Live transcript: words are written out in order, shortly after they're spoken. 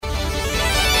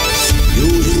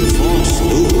Use the Force,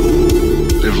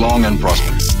 Luke. Live long and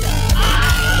prosper.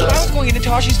 I was going into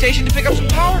Toshi Station to pick up some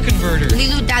power converters.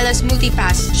 Lilu Dallas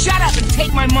Multipass. Shut up and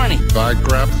take my money. By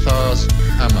Grabthar's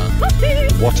hammer.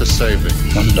 What a saving.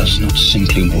 One does not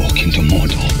simply walk into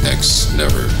Mordor. X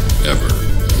never, ever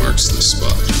marks the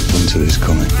spot. Winter is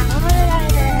coming.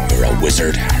 You're a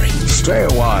wizard, Harry. Stay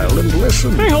a while and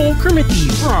listen. Hey, old Kermit the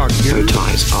Frog. Bow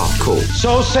ties are cool.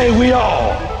 So say we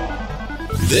all.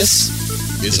 This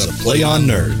is a Play on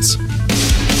Nerds.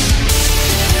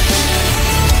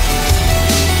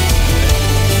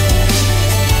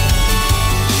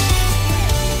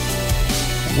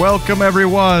 Welcome,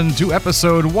 everyone, to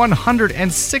episode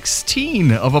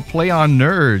 116 of A Play on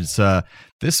Nerds.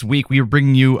 This week, we are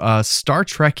bringing you Star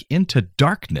Trek Into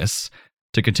Darkness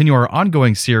to continue our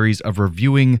ongoing series of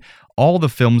reviewing all the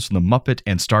films from the Muppet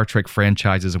and Star Trek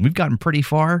franchises. And we've gotten pretty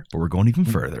far, but we're going even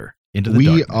further into the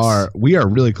darkness. We are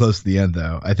really close to the end,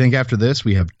 though. I think after this,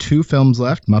 we have 2 films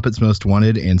left, Muppets Most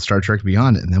Wanted and Star Trek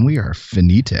Beyond, and then we are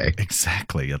finite.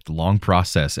 Exactly. It's a long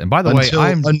process. And by the Until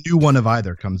way, a new one of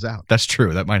either comes out. That's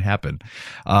true. That might happen.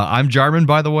 I'm Jarman,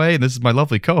 by the way, and this is my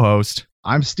lovely co-host.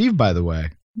 I'm Steve, by the way.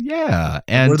 Yeah.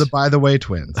 And we're the By the Way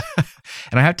twins.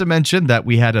 And I have to mention that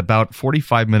we had about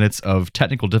 45 minutes of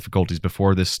technical difficulties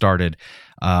before this started.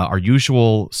 Our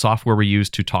usual software we use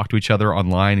to talk to each other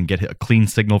online and get a clean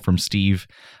signal from Steve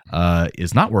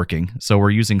is not working. So we're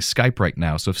using Skype right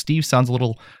now. So if Steve sounds a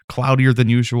little cloudier than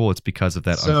usual, it's because of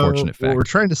that unfortunate fact. What we're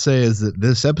trying to say is that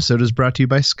this episode is brought to you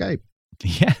by Skype.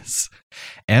 Yes.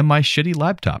 And my shitty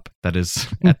laptop that is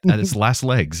at its last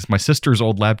legs. My sister's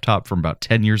old laptop from about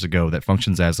 10 years ago that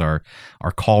functions as our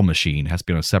call machine. It has to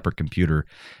be on a separate computer.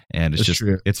 And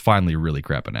it's finally really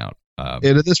crapping out.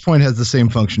 It at this point has the same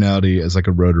functionality as like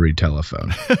a rotary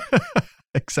telephone.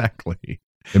 Exactly.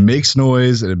 It makes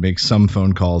noise and it makes some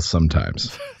phone calls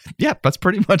sometimes. Yeah, that's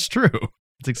pretty much true.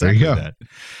 It's exactly that.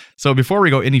 So before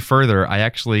we go any further, I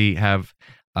actually have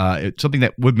something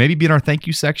that would maybe be in our thank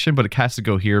you section, but it has to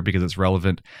go here because it's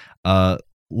relevant.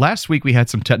 Last week we had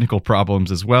some technical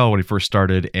problems as well when we first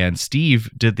started, and Steve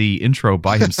did the intro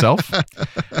by himself.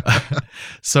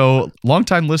 So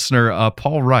longtime listener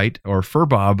Paul Wright, or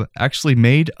Furbob, actually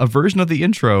made a version of the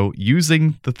intro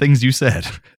using the things you said.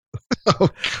 Oh,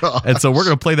 God. And so we're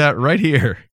going to play that right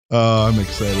here. Oh, I'm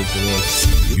excited for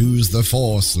this. Use the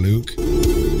Force, Luke.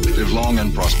 Live long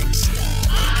and prosper.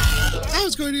 I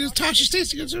was going to use Toshi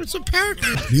Station to get some power.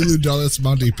 Lilu Dallas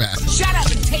Multipass. Shut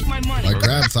up and take my money. By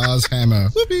Grabthar's hammer.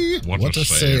 Whoopee. What a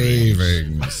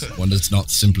savings. One does not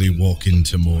simply walk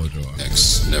into Mordor.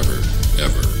 X never,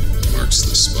 ever marks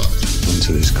the spot.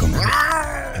 Winter is coming.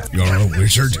 You're a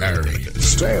wizard, Harry.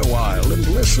 Stay a while and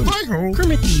listen.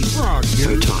 Kermit the Frog.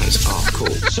 Bow ties are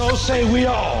cool. So say we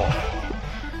all.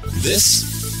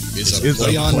 This is a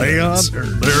Play on Nerds.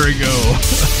 There we go.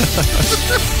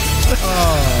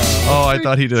 Oh, I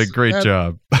thought he did a great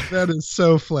job. That is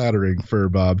so flattering,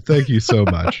 Furbob. Thank you so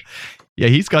much. Yeah,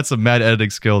 he's got some mad editing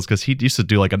skills because he used to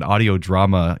do like an audio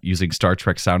drama using Star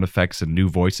Trek sound effects and new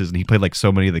voices, and he played like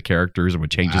so many of the characters and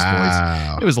would change his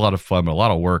voice. It was a lot of fun, but a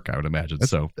lot of work, I would imagine.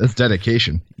 That's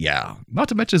dedication. Yeah. Not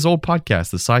to mention his old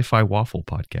podcast, the Sci-Fi Waffle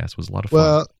podcast, was a lot of fun.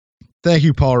 Well, thank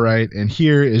you, Paul Wright, and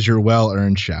here is your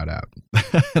well-earned shout-out.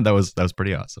 That was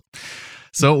pretty awesome.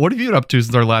 So what have you been up to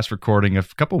since our last recording a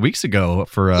couple of weeks ago?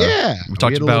 We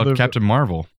talked about Captain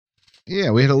Marvel.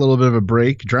 Yeah, we had a little bit of a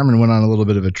break. Drummond went on a little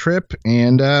bit of a trip,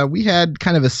 and we had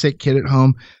kind of a sick kid at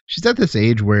home. She's at this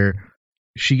age where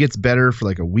she gets better for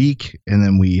like a week, and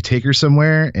then we take her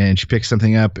somewhere, and she picks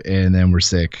something up, and then we're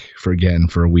sick for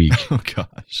a week. Oh,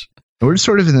 gosh. And we're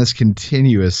sort of in this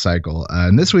continuous cycle.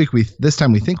 And this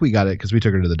time we think we got it because we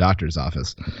took her to the doctor's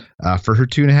office for her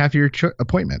 2.5-year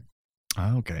appointment.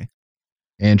 Oh, okay.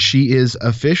 And she is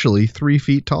officially 3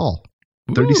 feet tall,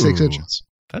 36 inches.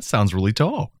 That sounds really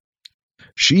tall.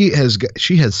 She has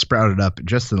sprouted up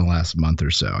just in the last month or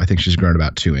so. I think she's grown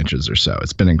about 2 inches or so.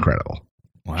 It's been incredible.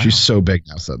 Wow. She's so big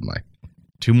now suddenly.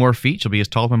 2 more feet, she'll be as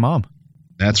tall as my mom.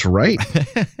 That's right.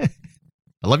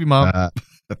 I love you, Mom.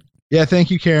 Yeah,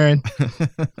 thank you, Karen.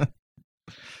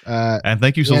 And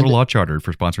thank you, Silver Law Charter,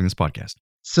 for sponsoring this podcast.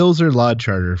 Silver Law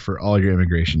Charter for all your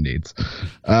immigration needs.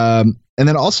 And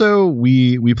then also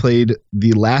we played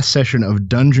the last session of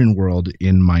Dungeon World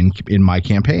in my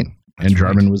campaign. That's and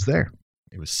Jarman was there.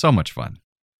 It was so much fun.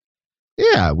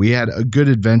 Yeah, we had a good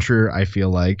adventure, I feel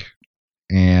like.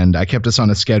 And I kept us on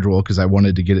a schedule because I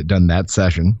wanted to get it done that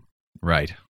session.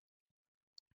 Right.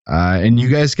 And you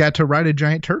guys got to ride a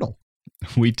giant turtle.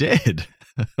 We did.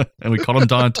 And we called him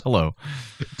Donatello.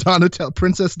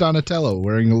 Princess Donatello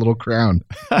wearing a little crown.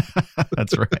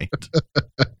 That's right.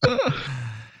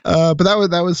 But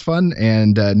that was fun.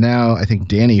 And now I think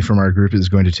Danny from our group is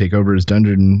going to take over as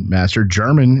Dungeon Master.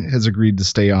 Jarman has agreed to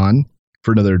stay on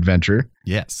for another adventure.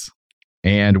 Yes.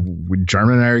 And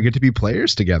Jarman and I are going to be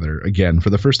players together again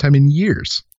for the first time in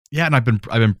years. Yeah, and I've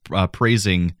been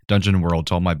praising Dungeon World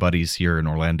to all my buddies here in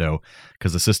Orlando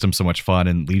because the system's so much fun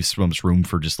and leaves so much room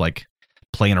for just like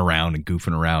playing around and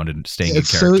goofing around and staying in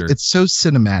character. It's so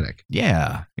cinematic.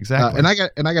 Yeah, exactly. And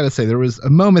I got to say, there was a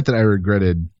moment that I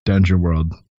regretted Dungeon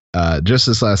World just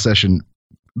this last session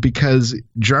because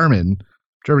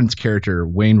Jarman's character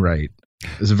Wainwright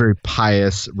is a very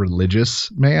pious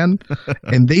religious man,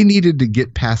 and they needed to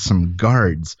get past some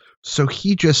guards, so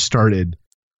he just started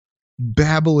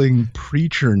babbling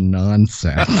preacher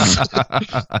nonsense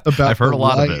about I've heard a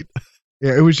lot of it.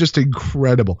 Yeah, it was just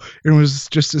incredible. It was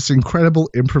just this incredible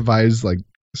improvised like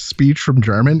speech from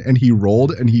Jarman, and he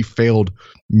rolled and he failed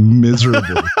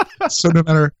miserably. So no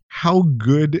matter how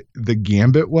good the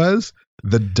gambit was,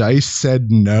 the dice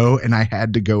said no, and I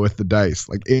had to go with the dice.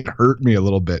 Like it hurt me a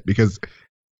little bit because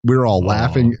we were all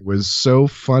laughing. It was so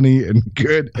funny and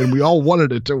good, and we all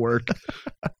wanted it to work,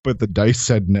 but the dice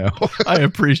said no. I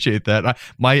appreciate that.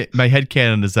 My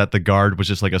headcanon is that the guard was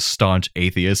just like a staunch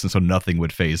atheist, and so nothing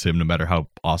would faze him, no matter how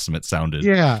awesome it sounded.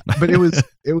 Yeah, but it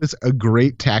was a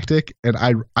great tactic, and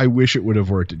I wish it would have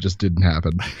worked. It just didn't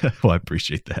happen. Well, I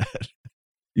appreciate that.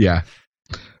 Yeah,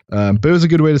 but it was a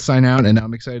good way to sign out, and now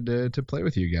I'm excited to play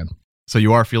with you again. So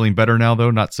you are feeling better now,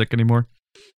 though? Not sick anymore?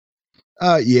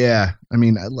 Yeah. I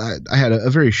mean, I had a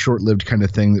very short-lived kind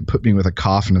of thing that put me with a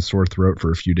cough and a sore throat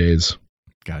for a few days.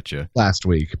 Gotcha. Last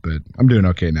week, but I'm doing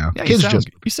okay now. Yeah, you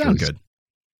sound good.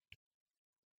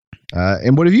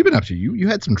 And what have you been up to? You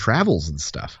had some travels and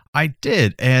stuff. I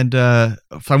did, and so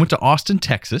I went to Austin,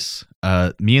 Texas.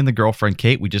 Me and the girlfriend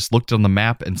Kate, we just looked on the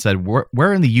map and said,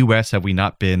 where in the U.S. have we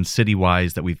not been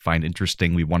city-wise that we find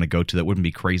interesting, we want to go to that wouldn't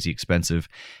be crazy expensive?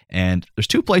 And there's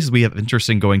two places we have interest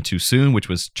in going to soon, which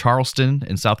was Charleston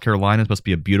in South Carolina. It's supposed to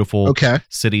be a beautiful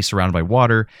city surrounded by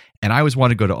water. And I always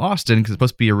wanted to go to Austin because it's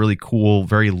supposed to be a really cool,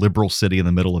 very liberal city in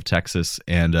the middle of Texas,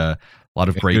 and a lot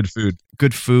of great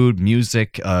good food,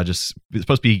 music. Just it's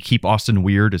supposed to be keep Austin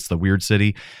weird. It's the weird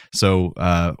city. So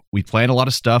we planned a lot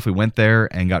of stuff. We went there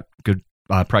and got good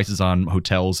prices on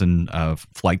hotels and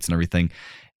flights and everything.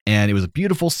 And it was a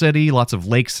beautiful city, lots of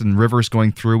lakes and rivers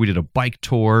going through. We did a bike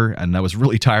tour, and that was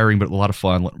really tiring, but a lot of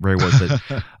fun, very worth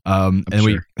it. And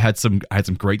we had some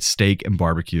great steak and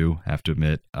barbecue, I have to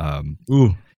admit.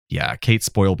 Ooh. Yeah, Kate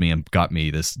spoiled me and got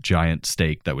me this giant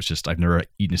steak that was just, I've never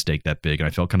eaten a steak that big, and I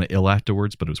felt kind of ill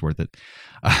afterwards, but it was worth it.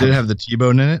 Did it have the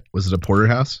T-bone in it? Was it a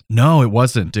porterhouse? No, it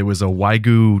wasn't. It was a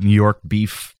Wagyu New York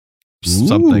beef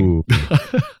something.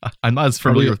 I'm not as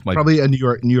familiar with my... Probably a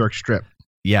New York strip.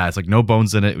 Yeah, it's like no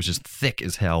bones in it. It was just thick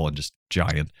as hell and just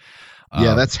giant.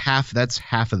 Yeah, that's half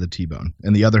of the T-bone,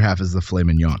 and the other half is the filet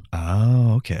mignon.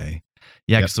 Oh, okay.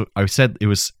 Yeah, so I said it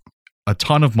was a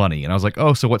ton of money, and I was like,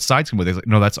 oh, so what sides come with it? Like,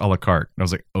 no, that's a la carte. And I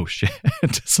was like, oh shit.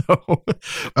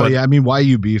 I mean,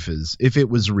 Wagyu beef is, if it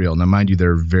was real, now mind you,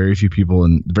 there are very few people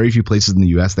and very few places in the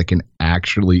US that can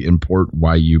actually import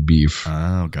Wagyu beef.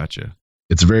 Oh, gotcha.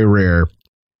 It's very rare.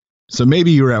 So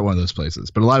maybe you were at one of those places,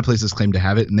 but a lot of places claim to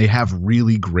have it, and they have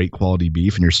really great quality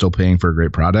beef, and you're still paying for a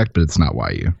great product, but it's not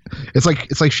Wagyu. It's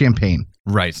like champagne.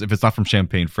 Right. So if it's not from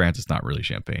Champagne, France, it's not really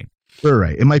champagne.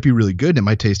 Right. It might be really good. It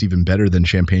might taste even better than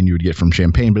champagne you would get from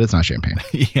Champagne, but it's not champagne.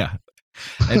 Yeah.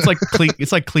 It's like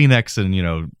it's like Kleenex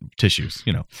and, tissues,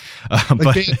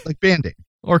 like Band-Aid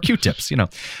or Q-tips,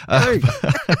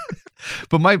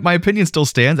 But my opinion still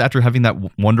stands after having that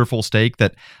wonderful steak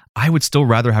that I would still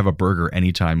rather have a burger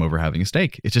anytime over having a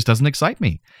steak. It just doesn't excite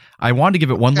me. I wanted to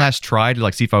give it one last try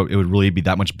to see if it would really be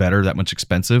that much better, that much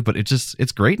expensive, but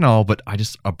it's great and all, but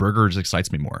a burger just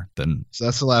excites me more than... So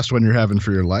that's the last one you're having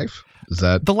for your life? Is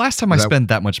that the last time I spent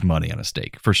that much money on a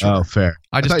steak, for sure? Oh, fair.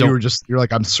 I thought you're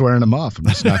like, I'm swearing them off. I'm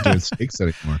just not doing steaks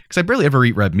anymore. Because I barely ever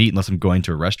eat red meat unless I'm going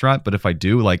to a restaurant. But if I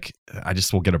do, I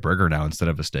just will get a burger now instead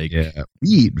of a steak. Yeah, we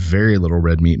eat very little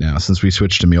red meat now since we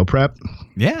switched to meal prep.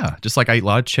 Yeah, just I eat a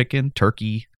lot of chicken,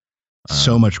 turkey.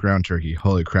 So much ground turkey.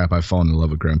 Holy crap, I've fallen in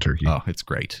love with ground turkey. Oh, it's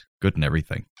great. Good and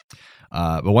everything.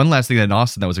 But one last thing in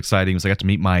Austin that was exciting was I got to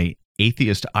meet my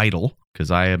atheist idol, because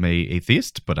I am a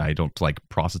atheist, but I don't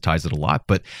proselytize it a lot.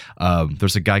 But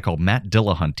there's a guy called Matt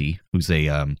Dillahunty, who's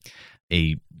a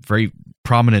very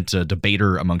prominent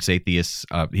debater amongst atheists.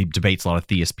 He debates a lot of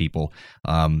theist people,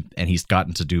 and he's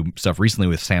gotten to do stuff recently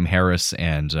with Sam Harris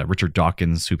and Richard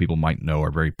Dawkins, who people might know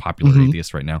are very popular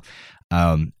atheists right now.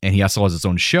 And he also has his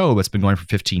own show that's been going for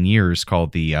 15 years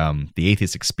called the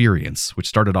Atheist Experience, which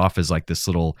started off as like this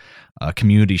little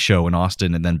community show in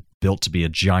Austin and then built to be a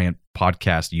giant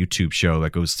podcast YouTube show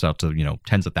that goes out to,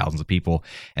 tens of thousands of people.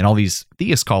 And all these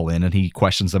theists call in and he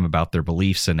questions them about their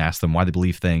beliefs and asks them why they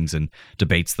believe things and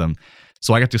debates them.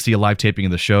 So I got to see a live taping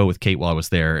of the show with Kate while I was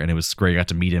there, and it was great. I got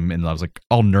to meet him, and I was like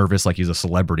all nervous, like he's a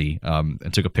celebrity,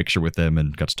 and took a picture with him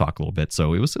and got to talk a little bit.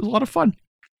 So it was a lot of fun.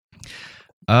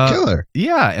 Killer.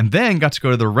 Yeah, and then got to go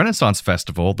to the Renaissance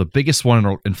Festival. The biggest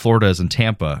one in Florida is in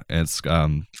Tampa, and it's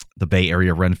the Bay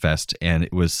Area RenFest, and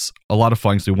it was a lot of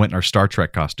fun because we went in our Star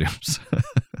Trek costumes.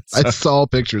 I saw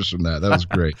pictures from that. That was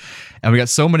great. And we got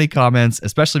so many comments,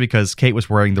 especially because Kate was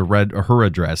wearing the red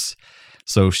Uhura dress.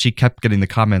 So she kept getting the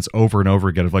comments over and over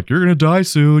again of like, you're going to die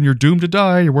soon. You're doomed to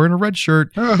die. You're wearing a red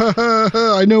shirt.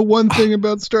 I know one thing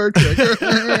about Star Trek.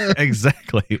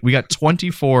 Exactly. We got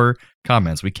 24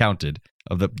 comments. We counted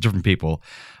of the different people.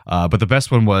 But the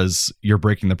best one was, you're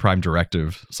breaking the Prime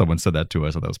Directive. Someone said that to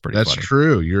us. And that was pretty funny. That's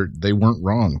true. They weren't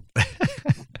wrong.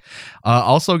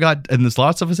 Also got, and there's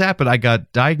lots of us happened. I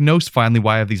got diagnosed finally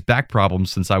why I have these back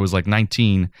problems since I was like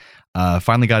 19.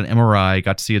 Finally got an MRI,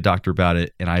 got to see a doctor about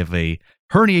it, and I have a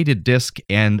herniated disc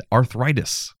and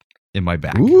arthritis in my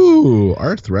back. Ooh,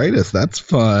 arthritis. That's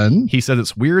fun. He said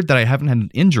it's weird that I haven't had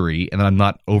an injury and that I'm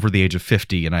not over the age of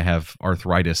 50 and I have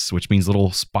arthritis, which means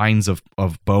little spines of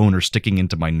bone are sticking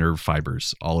into my nerve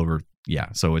fibers all over.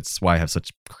 Yeah, so it's why I have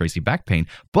such crazy back pain.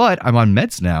 But I'm on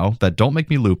meds now that don't make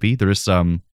me loopy. There's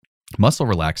some muscle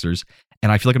relaxers,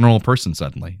 and I feel like a normal person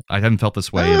suddenly. I haven't felt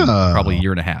this way in probably a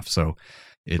year and a half, so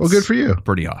it's good for you.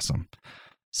 Pretty awesome.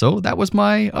 So that was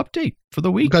my update for the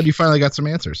week. I'm glad you finally got some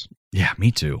answers. Yeah,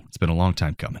 me too. It's been a long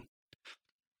time coming.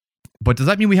 But does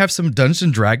that mean we have some Dungeons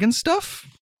and Dragons stuff?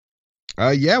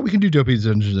 Yeah, we can do Dopey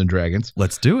Dungeons and Dragons.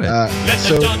 Let's do it. Let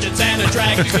the Dungeons and the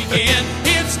Dragons begin.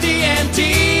 It's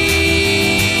D&D.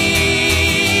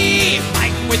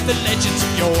 Fight with the legends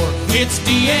of yore. It's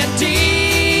D&D.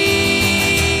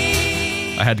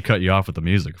 I had to cut you off with the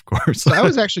music, of course. So I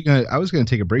was gonna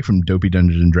take a break from Dopey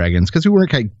Dungeons and Dragons because we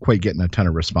weren't quite getting a ton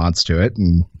of response to it,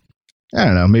 and I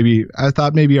don't know. I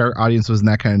thought maybe our audience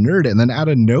wasn't that kind of nerd, and then out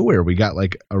of nowhere we got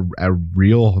like a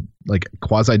real like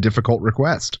quasi difficult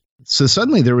request. So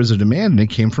suddenly there was a demand, and it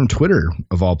came from Twitter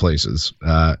of all places.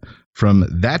 From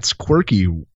That's Quirky,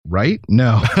 right?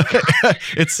 No,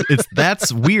 it's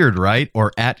That's Weird, right?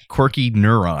 Or at Quirky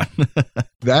Neuron.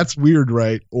 That's Weird,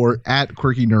 right? Or at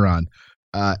Quirky Neuron.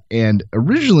 And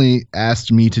originally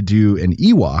asked me to do an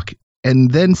Ewok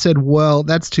and then said, well,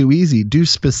 that's too easy. Do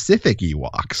specific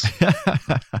Ewoks.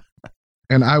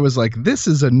 And I was like, this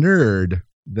is a nerd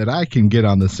that I can get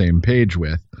on the same page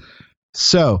with.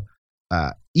 So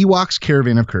Ewoks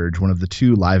Caravan of Courage, one of the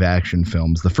two live action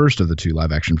films, the first of the two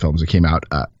live action films that came out,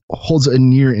 holds a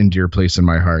near and dear place in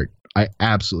my heart. I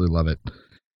absolutely love it.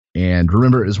 And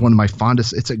remember, it is one of my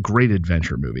fondest. It's a great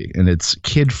adventure movie, and it's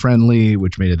kid friendly,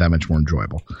 which made it that much more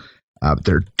enjoyable.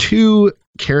 There are two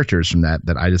characters from that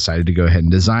I decided to go ahead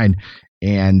and design.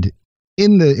 And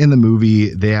in the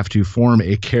movie, they have to form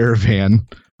a caravan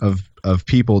of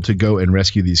people to go and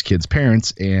rescue these kids'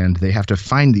 parents, and they have to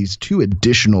find these two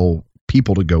additional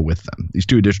people to go with them. These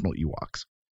two additional Ewoks.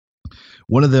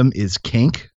 One of them is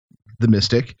Kank, the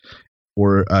mystic,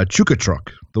 or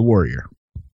Chukatruck, the warrior.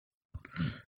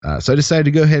 So I decided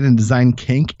to go ahead and design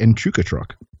Kank and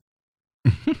Chukatruck.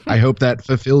 I hope that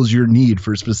fulfills your need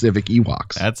for specific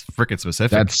Ewoks. That's freaking specific.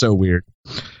 That's so weird.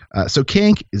 So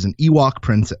Kank is an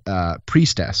Ewok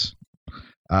priestess,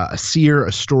 a seer,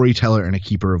 a storyteller, and a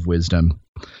keeper of wisdom.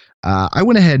 I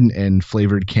went ahead and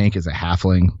flavored Kank as a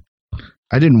halfling.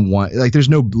 I didn't want, like, there's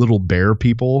no little bear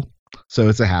people, so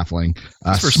it's a halfling.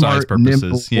 For smart, size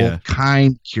purposes, nimble,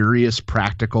 kind, curious,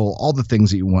 practical, all the things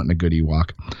that you want in a good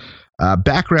Ewok.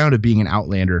 Background of being an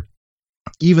outlander.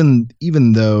 Even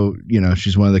though,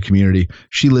 she's one of the community,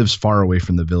 she lives far away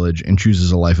from the village and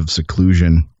chooses a life of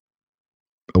seclusion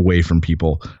away from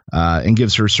people, and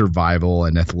gives her survival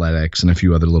and athletics and a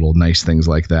few other little nice things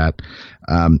like that.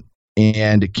 And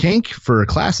Kank for a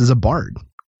class is a bard,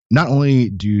 not only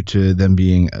due to them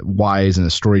being wise and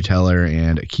a storyteller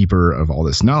and a keeper of all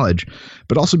this knowledge,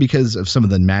 but also because of some of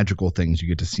the magical things you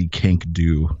get to see Kank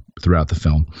do throughout the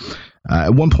film.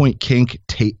 At one point, Kank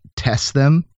tests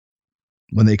them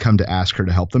when they come to ask her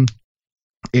to help them.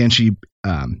 And she,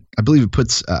 I believe it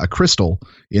puts a crystal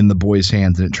in the boy's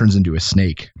hands and it turns into a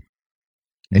snake.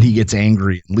 And he gets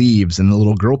angry and leaves, and the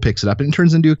little girl picks it up and it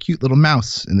turns into a cute little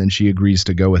mouse. And then she agrees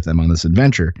to go with them on this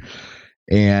adventure.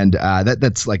 And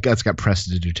that's got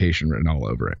prestidigitation written all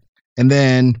over it. And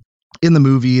then in the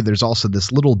movie, there's also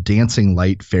this little dancing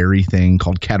light fairy thing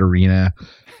called Katarina,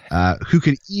 who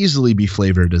could easily be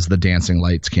flavored as the dancing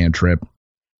lights cantrip.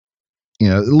 You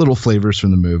know, little flavors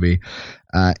from the movie.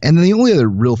 And then the only other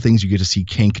real things you get to see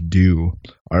Kank do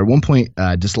are at one point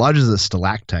dislodges a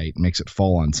stalactite and makes it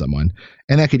fall on someone.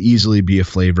 And that could easily be a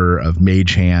flavor of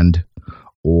Mage Hand,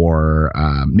 or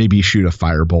maybe shoot a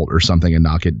firebolt or something and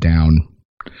knock it down.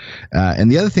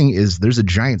 And the other thing is there's a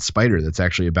giant spider that's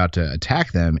actually about to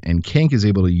attack them, and Kank is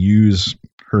able to use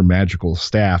her magical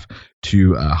staff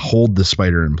to hold the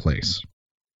spider in place.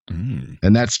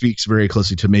 And that speaks very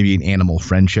closely to maybe an animal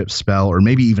friendship spell, or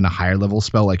maybe even a higher level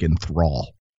spell like Enthrall.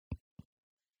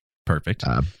 Perfect.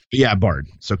 Yeah, bard.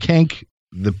 So Kank,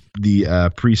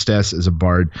 the priestess, is a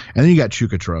bard. And then you got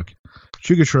Chukha-Truk.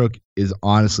 Chukha-Truk is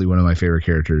honestly one of my favorite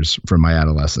characters from my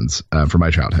adolescence, from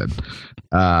my childhood.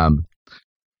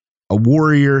 A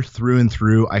warrior through and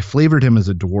through. I flavored him as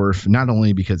a dwarf, not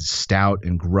only because he's stout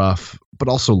and gruff, but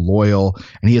also loyal.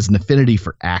 And he has an affinity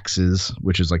for axes,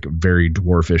 which is like a very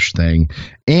dwarfish thing.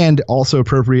 And also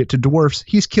appropriate to dwarfs,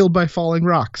 he's killed by falling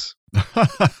rocks.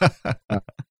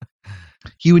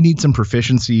 He would need some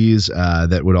proficiencies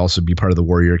that would also be part of the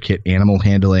warrior kit. Animal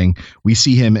handling. We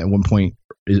see him at one point.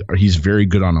 He's very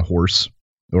good on a horse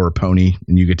or a pony,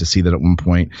 and you get to see that at one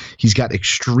point. He's got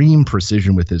extreme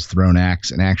precision with his thrown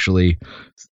axe and actually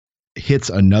hits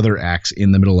another axe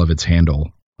in the middle of its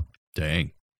handle.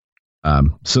 Dang.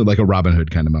 So like a Robin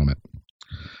Hood kind of moment.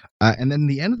 And then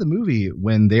the end of the movie,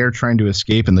 when they're trying to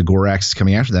escape and the Gorax is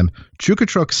coming after them,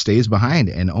 Chukha-Truk stays behind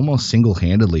and almost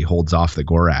single-handedly holds off the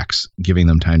Gorax, giving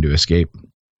them time to escape,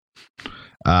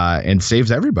 and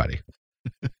saves everybody.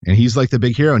 And he's like the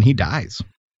big hero, and he dies.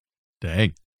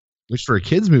 Dang. Which for a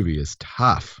kid's movie is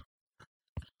tough.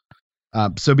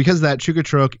 So because of that,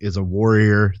 Chukha-Truk is a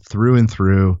warrior through and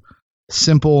through.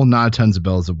 Simple, not tons of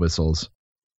bells and whistles.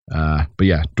 But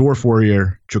yeah, dwarf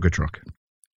warrior, Chukha-Truk.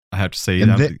 I have to say,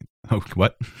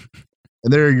 what?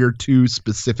 And there are your two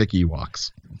specific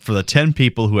Ewoks. For the 10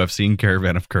 people who have seen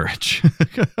Caravan of Courage.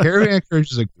 Caravan of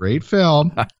Courage is a great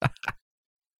film.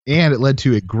 And it led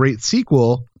to a great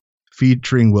sequel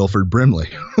featuring Wilford Brimley.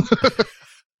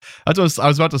 I was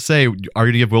about to say, are you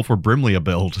going to give Wilford Brimley a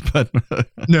build? But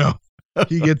no,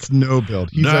 he gets no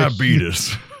build. He's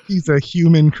diabetes. He's a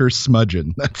human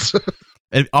curmudgeon. That's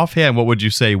and offhand, what would you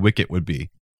say Wicket would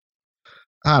be?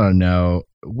 I don't know.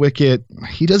 Wicket,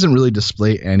 he doesn't really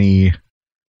display any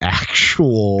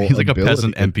actual. He's like a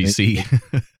peasant NPC.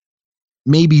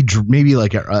 Maybe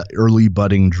like an early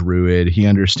budding druid. He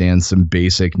understands some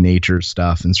basic nature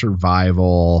stuff and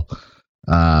survival.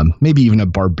 Maybe even a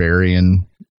barbarian.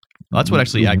 Well, that's what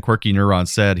actually Quirky Neuron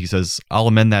said. He says, I'll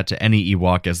amend that to any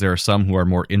Ewok, as there are some who are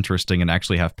more interesting and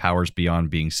actually have powers beyond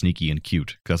being sneaky and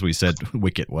cute. That's what he said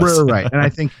Wicket was. Right. And I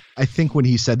think when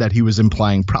he said that, he was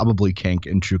implying probably Kank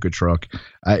and Chukha-Truk.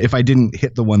 If I didn't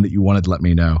hit the one that you wanted, let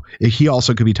me know. He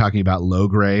also could be talking about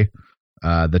Logray,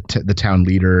 the town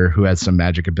leader who has some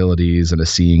magic abilities and a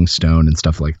seeing stone and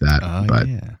stuff like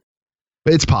that.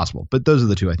 But it's possible. But those are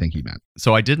the two I think he meant.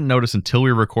 So I didn't notice until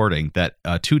we were recording that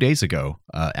 2 days ago,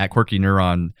 at Quirky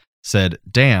Neuron said,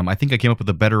 damn, I think I came up with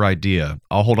a better idea.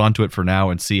 I'll hold on to it for now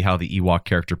and see how the Ewok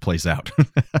character plays out.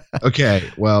 Okay,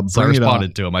 well, so I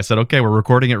responded to him. I said, okay, we're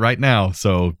recording it right now,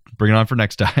 so bring it on for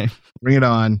next time. Bring it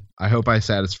on. I hope I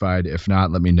satisfied. If not,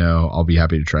 let me know. I'll be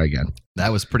happy to try again.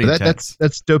 That was pretty intense.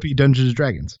 That's Dopey Dungeons and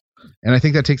Dragons. And I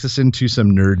think that takes us into some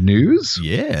nerd news.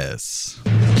 Yes.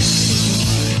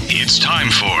 It's time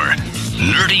for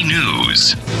Nerdy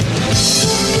News.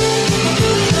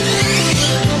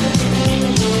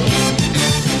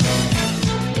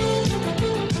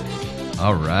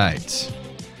 All right.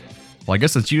 Well, I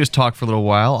guess since you just talked for a little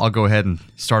while, I'll go ahead and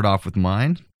start off with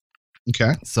mine.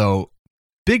 Okay. So,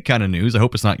 big kind of news. I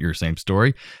hope it's not your same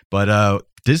story, but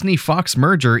Disney-Fox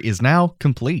merger is now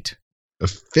complete.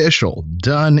 Official,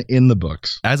 done in the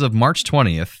books. As of March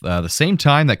 20th, the same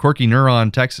time that Quirky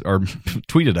Neuron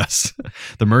tweeted us,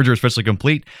 the merger is officially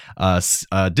complete.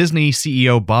 Disney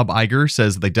CEO Bob Iger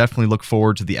says they definitely look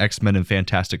forward to the X-Men and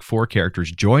Fantastic Four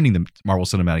characters joining the Marvel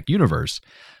Cinematic Universe.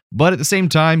 But at the same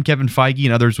time, Kevin Feige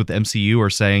and others with the MCU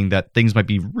are saying that things might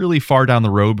be really far down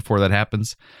the road before that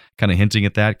happens, kind of hinting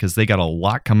at that because they got a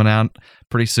lot coming out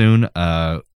pretty soon.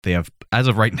 They have, as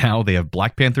of right now, they have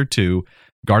Black Panther 2,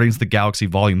 Guardians of the Galaxy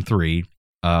Volume 3,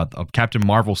 a Captain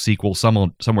Marvel sequel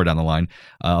somewhere down the line,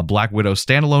 a Black Widow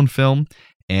standalone film,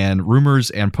 and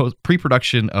rumors and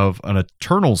pre-production of an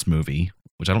Eternals movie,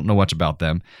 which I don't know much about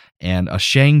them, and a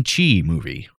Shang-Chi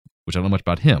movie, which I don't know much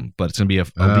about him, but it's going to be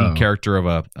a lead character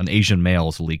of an Asian male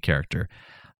as a lead character.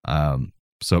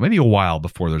 So maybe a while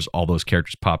before there's all those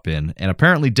characters pop in. And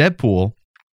apparently Deadpool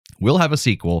will have a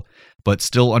sequel, but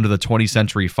still under the 20th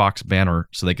Century Fox banner,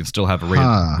 so they can still have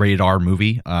a rated R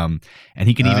movie. And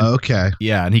he can even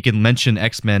and he can mention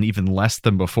X-Men even less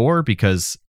than before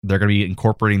because they're going to be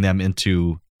incorporating them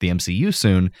into the MCU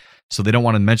soon. So they don't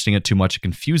want to mentioning it too much,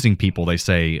 confusing people. They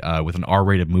say with an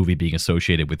R-rated movie being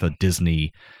associated with a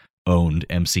Disney-owned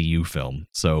MCU film.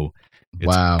 So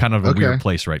it's kind of a weird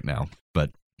place right now. But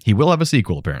he will have a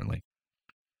sequel apparently.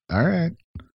 All right.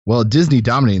 Well, Disney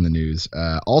dominating the news.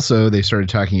 Also, they started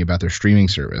talking about their streaming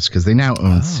service because they now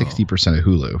own 60% of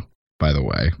Hulu, by the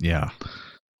way. Yeah.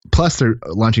 Plus, they're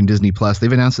launching Disney Plus.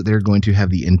 They've announced that they're going to have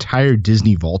the entire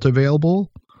Disney Vault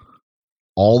available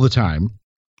all the time.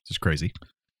 This is crazy.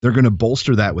 They're going to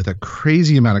bolster that with a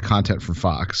crazy amount of content from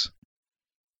Fox.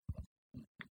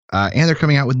 And they're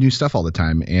coming out with new stuff all the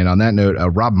time. And on that note,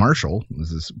 Rob Marshall,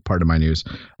 this is part of my news,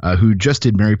 who just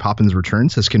did Mary Poppins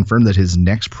Returns, has confirmed that his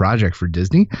next project for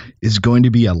Disney is going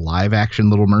to be a live-action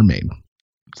Little Mermaid.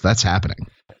 So that's happening.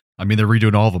 I mean, they're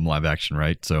redoing all of them live action,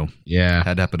 right? So yeah, it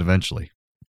had to happen eventually.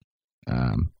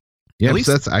 Yeah, at least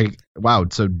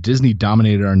so Disney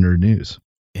dominated our nerd news.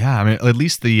 Yeah, I mean, at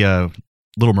least the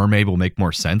Little Mermaid will make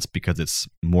more sense because it's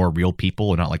more real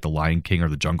people and not like the Lion King or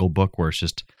the Jungle Book where it's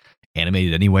just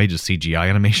animated anyway, just CGI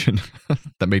animation.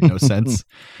 That made no sense.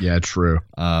 Yeah, true.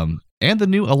 And the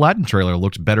new Aladdin trailer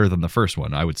looked better than the first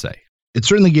one, I would say. It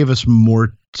certainly gave us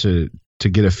more to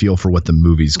get a feel for what the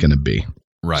movie's going to be.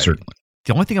 Right. Certainly.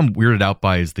 The only thing I'm weirded out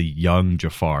by is the young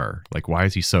Jafar. Like, why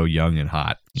is he so young and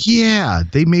hot? Yeah,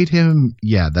 they made him.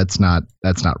 Yeah, that's not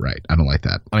right. I don't like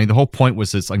that. I mean, the whole point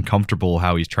was it's uncomfortable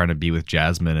how he's trying to be with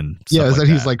Jasmine and stuff yeah, is like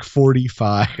that he's like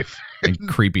 45 and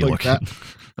creepy like looking.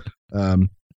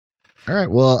 All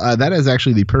right. Well, that is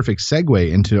actually the perfect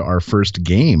segue into our first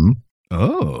game.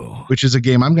 Oh, which is a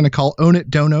game I'm going to call Own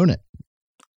It, Don't Own It.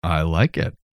 I like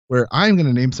it. Where I'm going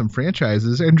to name some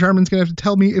franchises and Jarman's going to have to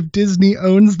tell me if Disney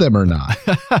owns them or not.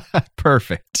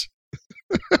 Perfect.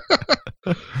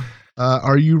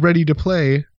 Are you ready to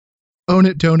play Own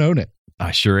It, Don't Own It?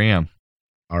 I sure am.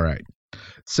 All right.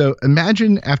 So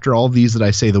imagine after all these that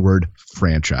I say the word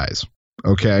franchise.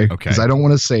 Okay? Okay. Because I don't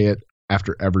want to say it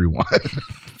after everyone.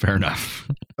 Fair enough.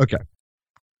 Okay.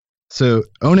 So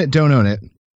Own It, Don't Own It.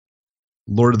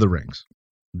 Lord of the Rings.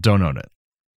 Don't own it.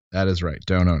 That is right.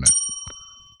 Don't own it.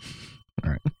 All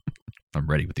right. I'm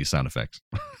ready with these sound effects.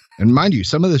 And mind you,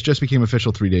 some of this just became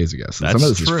official 3 days ago. So That's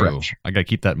some of this true. is fresh. I got to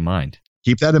keep that in mind.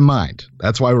 Keep that in mind.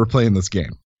 That's why we're playing this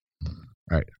game.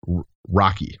 All right.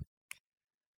 Rocky.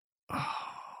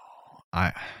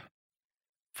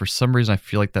 For some reason, I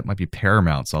feel like that might be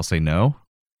Paramount, so I'll say no.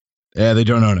 Yeah, they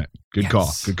don't own it. Good Yes.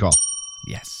 call. Good call.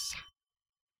 Yes.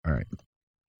 All right.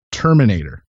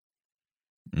 Terminator.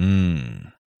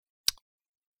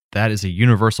 That is a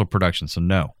Universal production, so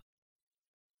no.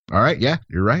 All right. Yeah,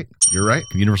 you're right. You're right.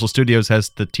 Universal Studios has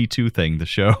the T2 thing, the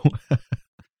show.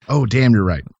 Oh, damn, you're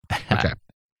right. Okay.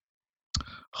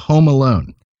 Home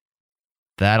Alone.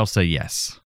 That'll say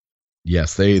yes.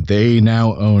 Yes, they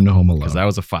now own Home Alone. Because that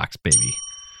was a Fox baby.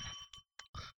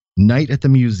 Night at the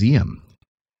Museum.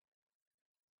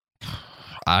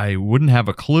 I wouldn't have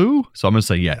a clue, so I'm going to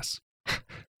say yes.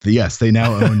 Yes, they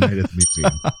now own Night at the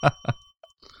Museum.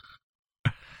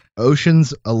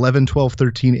 Oceans 11, 12,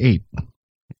 13, 8.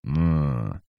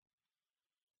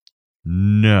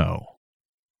 No.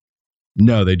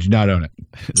 No, they do not own it.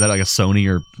 Is that like a Sony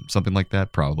or something like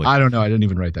that? Probably. I don't know. I didn't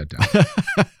even write that down.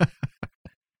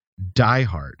 Die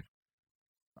Hard.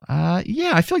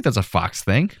 Yeah, I feel like that's a Fox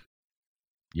thing.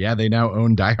 Yeah, they now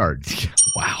own Die Hard.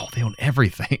 Wow, they own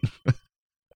everything.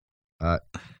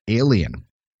 Alien.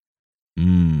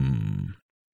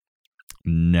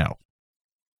 No.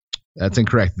 That's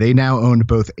incorrect. They now own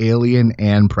both Alien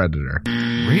and Predator.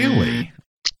 Really?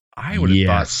 I would have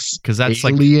thought, because that's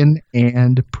Alien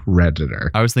and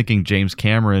Predator. I was thinking James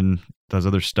Cameron does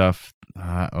other stuff.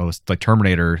 It's like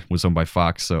Terminator was owned by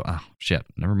Fox. So, shit,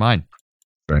 never mind.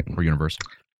 Right. Or Universal.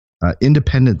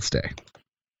 Independence Day.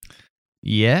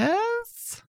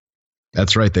 Yes.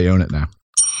 That's right. They own it now.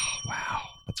 Oh, wow.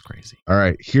 That's crazy. All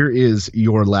right. Here is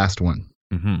your last one.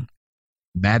 Mm-hmm.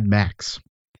 Mad Max.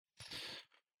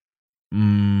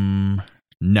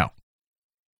 No.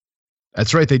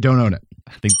 That's right. They don't own it.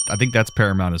 I think that's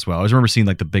Paramount as well. I always remember seeing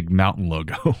like the big mountain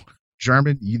logo.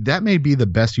 Jarman, that may be the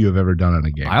best you have ever done on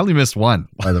a game. I only missed one.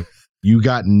 By the way, you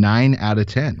got 9 out of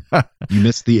 10. You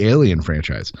missed the Alien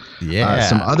franchise. Yeah.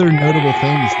 Some other notable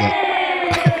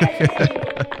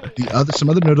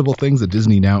things that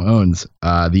Disney now owns: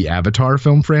 the Avatar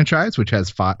film franchise, which has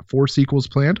 4 sequels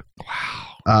planned.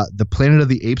 Wow. The Planet of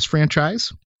the Apes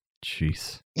franchise.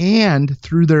 Jeez. And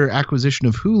through their acquisition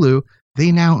of Hulu,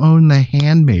 they now own The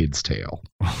Handmaid's Tale.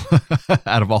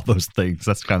 Out of all those things,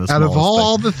 that's kind of the out of smallest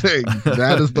all thing. the things.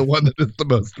 That is the one that is the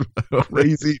most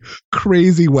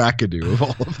crazy wackadoo of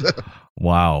all of them.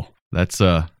 Wow, that's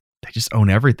they just own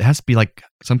everything. It has to be like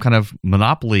some kind of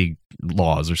monopoly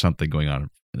laws or something going on,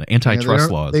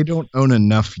 antitrust laws. They don't own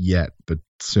enough yet, but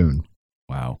soon.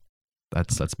 Wow,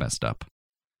 that's messed up.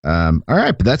 All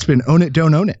right, but that's been Own It,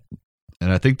 Don't Own It.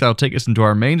 And I think that'll take us into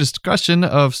our main discussion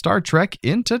of Star Trek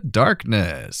Into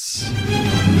Darkness.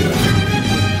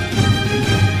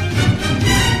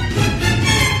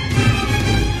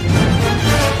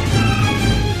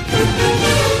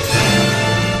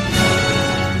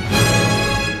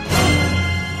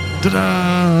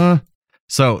 Ta-da!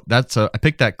 So that's I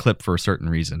picked that clip for a certain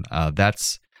reason.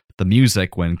 That's the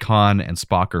music when Khan and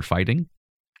Spock are fighting.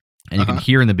 And you can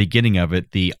hear in the beginning of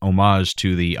it the homage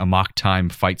to the Amok Time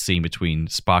fight scene between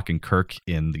Spock and Kirk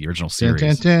in the original series.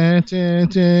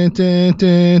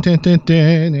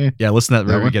 Yeah, listen to that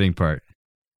very beginning part.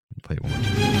 Play it one more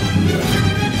time.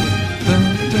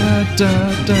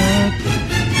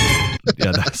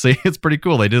 Yeah, see, it's pretty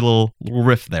cool. They did a little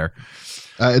riff there.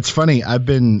 It's funny. I've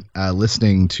been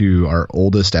listening to our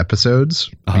oldest episodes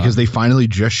because they finally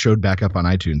just showed back up on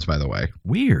iTunes, by the way.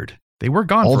 Weird. They were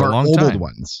gone for a long time. All of our old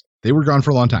ones. They were gone for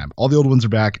a long time. All the old ones are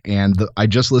back, and I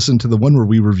just listened to the one where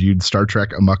we reviewed Star Trek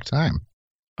Amok Time.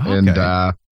 Okay. And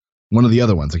one of the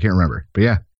other ones. I can't remember. But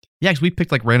yeah. Yeah, because we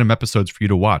picked like random episodes for you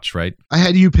to watch, right? I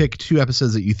had you pick 2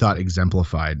 episodes that you thought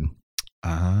exemplified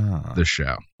the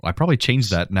show. Well, I probably changed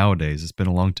that nowadays. It's been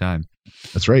a long time.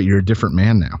 That's right. You're a different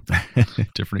man now.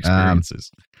 Different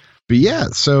experiences. But yeah,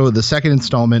 so the second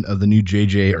installment of the new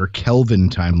JJ or Kelvin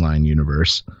timeline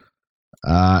universe.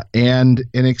 And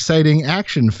an exciting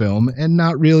action film and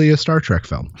not really a Star Trek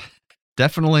film.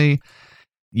 Definitely.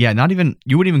 Yeah, not even,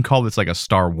 you wouldn't even call this like a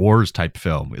Star Wars type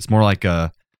film. It's more like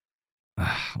a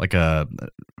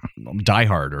Die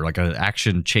Hard or like an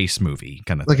action chase movie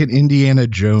kind of like thing. An Indiana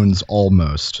Jones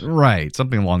almost. Right,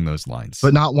 something along those lines.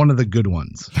 But not one of the good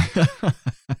ones.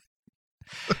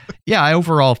 Yeah, I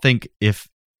overall think if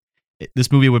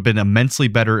this movie would have been immensely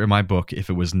better in my book if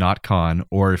it was not Khan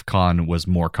or if Khan was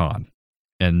more Khan.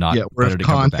 And not where if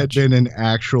Khan had been an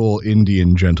actual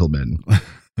Indian gentleman.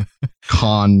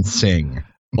 Khan Singh.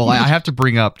 Well, I have to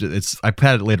bring up, I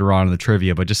had it later on in the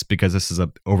trivia, but just because this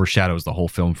overshadows the whole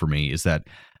film for me, is that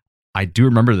I do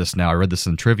remember this now. I read this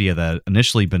in trivia that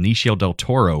initially Benicio del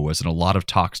Toro was in a lot of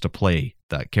talks to play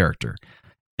that character.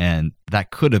 And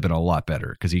that could have been a lot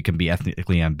better because he can be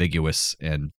ethnically ambiguous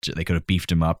and they could have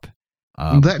beefed him up.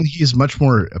 And he's much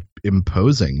more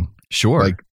imposing. Sure.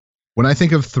 Like, when I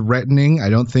think of threatening, I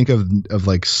don't think of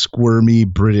like squirmy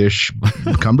British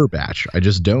Cumberbatch. I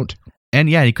just don't. And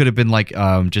yeah, he could have been like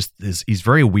he's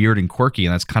very weird and quirky,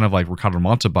 and that's kind of like Ricardo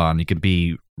Montalban. He could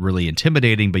be really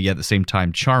intimidating, but yet at the same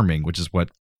time charming, which is what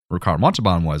Ricardo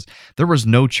Montalban was. There was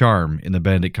no charm in the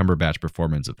Benedict Cumberbatch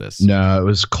performance of this. No, it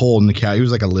was cold and the cat. He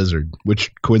was like a lizard,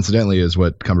 which coincidentally is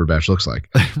what Cumberbatch looks like.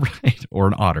 Right, or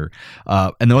an otter.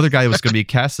 And the other guy that was going to be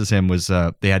cast as him was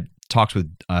they had talks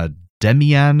with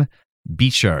Demian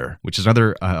Bichir, which is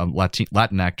another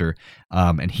Latin actor,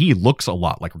 and he looks a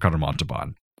lot like Ricardo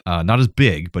Montalban. Not as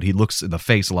big, but he looks in the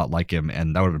face a lot like him,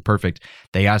 and that would have been perfect.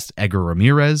 They asked Edgar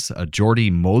Ramirez,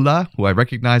 Jordi Mola, who I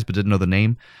recognized but didn't know the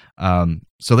name.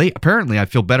 So they apparently, I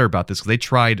feel better about this because they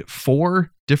tried 4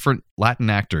 different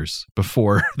Latin actors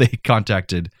before they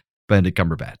contacted Benedict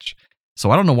Cumberbatch.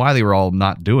 So I don't know why they were all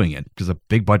not doing it, because a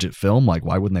big budget film, like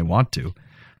why wouldn't they want to?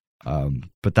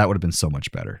 But that would have been so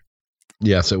much better.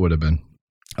 Yes, it would have been.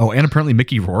 Oh, and apparently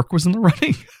Mickey Rourke was in the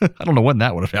running. I don't know when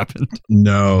that would have happened.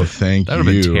 No, thank you. That would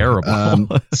have been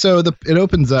terrible. So it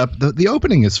opens up. The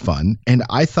opening is fun, and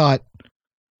I thought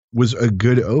was a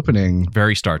good opening.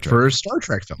 Very Star Trek. For a Star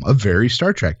Trek film. A very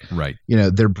Star Trek. Right. You know,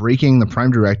 they're breaking the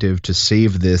Prime Directive to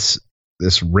save this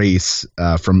race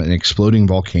from an exploding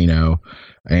volcano,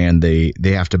 and they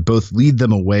have to both lead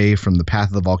them away from the path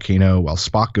of the volcano while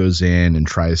Spock goes in and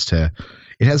tries to.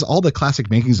 It has all the classic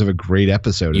makings of a great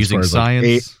episode. Using as far as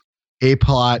science. Like A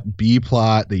plot, B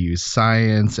plot. They use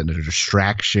science and a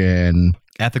distraction.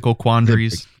 Ethical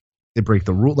quandaries. They break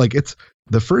the rule. Like, it's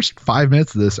the first 5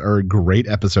 minutes of this are a great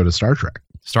episode of Star Trek.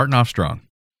 Starting off strong.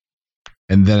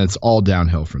 And then it's all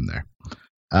downhill from there.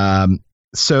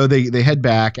 So they head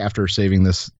back after saving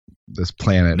this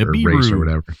planet Nibiru. or race or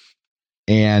whatever.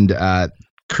 And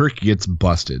Kirk gets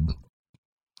busted.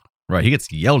 Right, he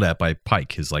gets yelled at by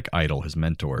Pike, his like idol, his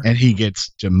mentor, and he gets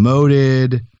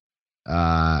demoted.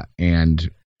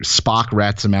 And Spock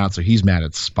rats him out, so he's mad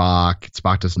at Spock.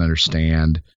 Spock doesn't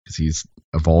understand because he's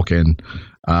a Vulcan.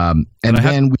 And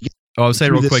then we get Oh, I'll say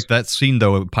real quick, that scene,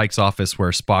 though, at Pike's office where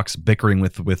Spock's bickering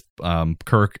with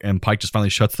Kirk and Pike just finally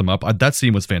shuts them up. That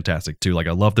scene was fantastic, too. Like,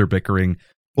 I love their bickering.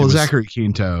 Well, Zachary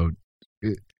Quinto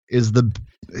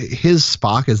his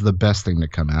Spock is the best thing to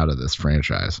come out of this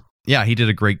franchise. Yeah, he did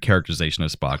a great characterization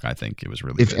of Spock. I think it was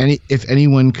really good. If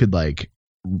anyone could like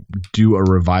do a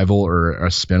revival or a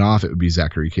spinoff, it would be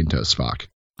Zachary Quinto's Spock.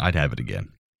 I'd have it again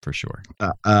for sure.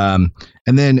 And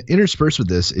then interspersed with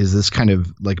this is this kind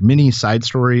of like mini side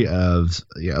story of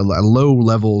a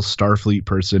low-level Starfleet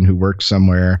person who works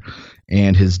somewhere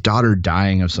and his daughter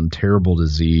dying of some terrible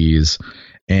disease,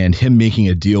 and him making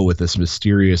a deal with this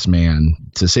mysterious man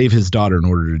to save his daughter in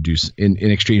order to do in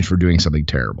exchange for doing something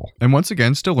terrible. And once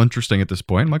again, still interesting at this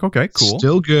point. I'm like, okay, cool.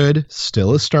 Still good.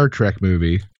 Still a Star Trek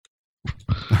movie.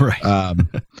 Right.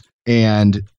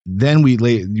 And then we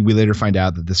later find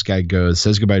out that this guy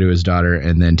says goodbye to his daughter,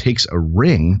 and then takes a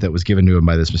ring that was given to him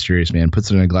by this mysterious man,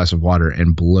 puts it in a glass of water,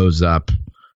 and blows up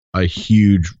a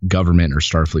huge government or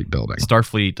Starfleet building.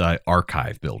 Starfleet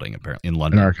archive building, apparently, in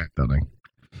London. An archive building.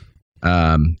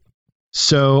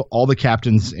 So all the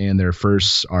captains and their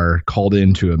firsts are called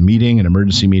into an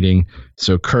emergency meeting.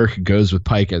 So Kirk goes with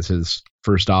Pike as his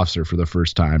first officer for the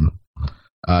first time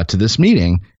to this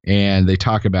meeting, and they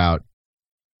talk about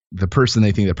the person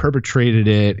they think that perpetrated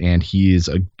it, and he's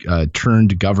a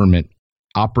turned government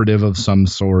operative of some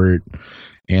sort.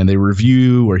 And they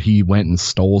review where he went and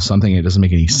stole something. It doesn't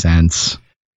make any sense.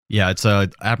 Yeah, it's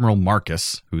Admiral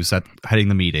Marcus who's heading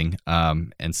the meeting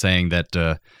and saying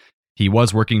that he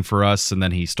was working for us, and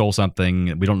then he stole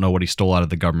something. We don't know what he stole out of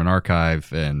the government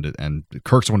archive, and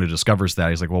Kirk's the one who discovers that.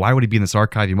 He's like, well, why would he be in this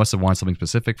archive? He must have wanted something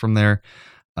specific from there.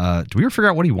 Do we ever figure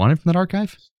out what he wanted from that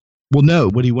archive? Well, no.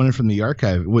 What he wanted from the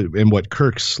archive, and what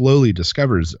Kirk slowly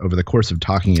discovers over the course of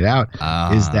talking it out,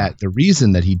 is that the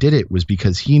reason that he did it was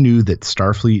because he knew that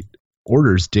Starfleet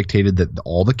orders dictated that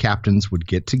all the captains would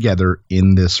get together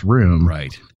in this room.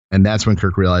 Right. And that's when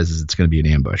Kirk realizes it's going to be an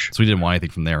ambush. So he didn't want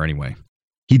anything from there anyway.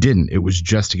 He didn't. It was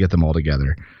just to get them all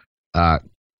together.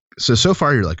 So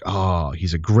far you're like, oh,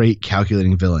 he's a great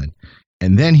calculating villain.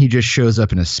 And then he just shows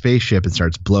up in a spaceship and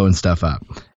starts blowing stuff up.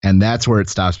 And that's where it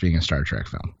stops being a Star Trek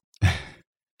film.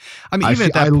 I mean, even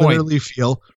at that point, I literally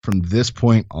feel from this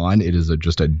point on, it is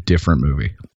just a different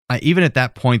movie. Even at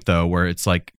that point, though, where it's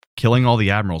like killing all the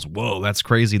admirals, whoa, that's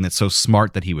crazy. And that's so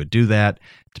smart that he would do that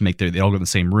to make they all go in the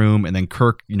same room. And then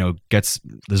Kirk, gets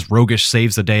this roguish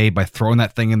saves the day by throwing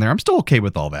that thing in there. I'm still okay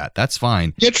with all that. That's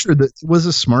fine. Yeah, sure. That was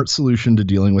a smart solution to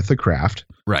dealing with the craft.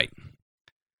 Right.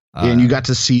 And you got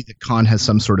to see that Khan has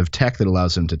some sort of tech that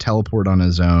allows him to teleport on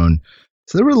his own.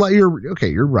 So there were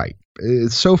you're right.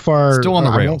 It's so far still on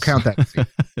the rails. I won't count that.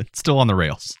 It's still on the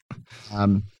rails.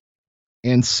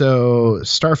 And so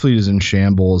Starfleet is in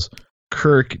shambles.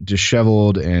 Kirk,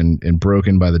 disheveled and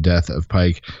broken by the death of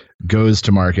Pike, goes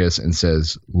to Marcus and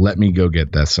says, "Let me go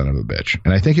get that son of a bitch."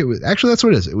 And I think it was actually that's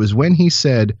what it is. It was when he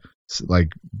said,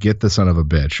 like, "Get the son of a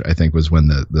bitch," I think was when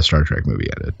the Star Trek movie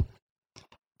ended.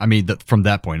 I mean, from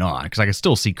that point on, because I can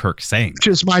still see Kirk saying that.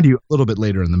 Just mind you, a little bit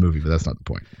later in the movie, but that's not the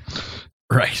point.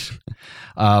 Right.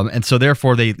 And so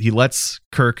therefore he lets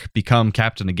Kirk become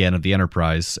captain again of the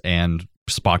Enterprise and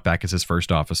Spock back as his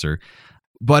first officer.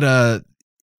 But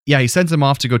he sends him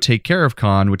off to go take care of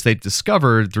Khan, which they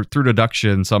discovered through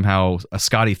deduction. Somehow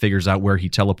Scotty figures out where he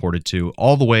teleported to,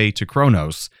 all the way to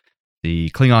Kronos, the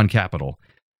Klingon capital.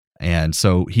 And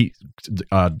so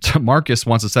Marcus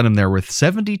wants to send him there with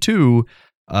 72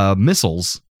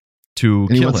 missiles to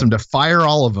and he wants him to fire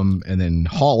all of them and then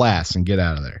haul ass and get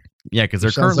out of there. Yeah, because they're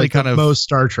currently like the most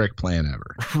Star Trek plan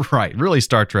ever. Right, really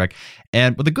Star Trek.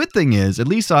 But the good thing is, at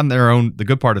least on their own, the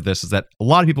good part of this is that a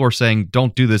lot of people are saying,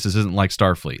 "Don't do this. This isn't like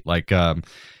Starfleet." Like,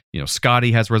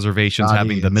 Scotty has reservations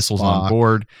having the missiles on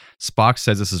board. Spock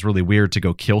says this is really weird to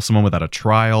go kill someone without a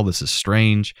trial. This is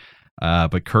strange.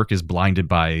 But Kirk is blinded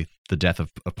by the death of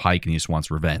Pike, and he just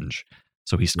wants revenge.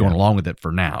 So he's going along with it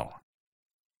for now.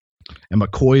 And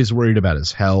McCoy's worried about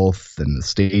his health and the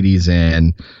state he's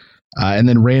in. And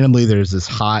then randomly there's this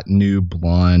hot new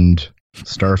blonde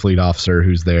Starfleet officer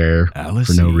who's there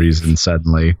for no reason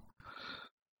suddenly.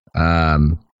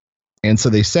 And so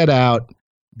they set out,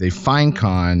 they find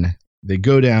Khan, they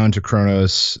go down to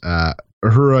Kronos.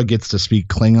 Uhura gets to speak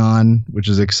Klingon, which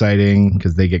is exciting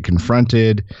because they get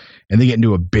confronted and they get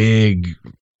into a big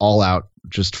all-out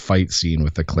just fight scene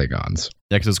with the Klingons.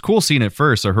 Yeah, because it's a cool scene at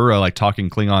first. Uhura like talking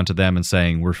Klingon to them and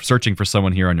saying, "We're searching for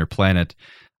someone here on your planet."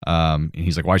 And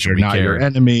he's like, "Why should we care?" You're not your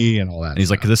enemy and all that. And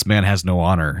he's like, "This man has no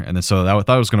honor." And then so I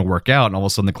thought it was going to work out, and all of a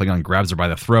sudden the Klingon grabs her by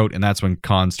the throat, and that's when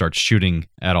Khan starts shooting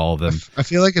at all of them. I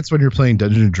feel like it's when you're playing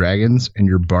Dungeons and Dragons and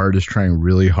your bard is trying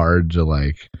really hard to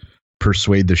like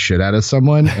persuade the shit out of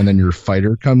someone, and then your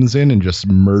fighter comes in and just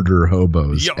murder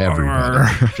hobos everywhere.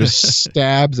 Just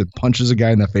stabs and punches a guy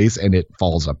in the face, and it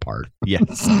falls apart.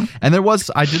 Yes. And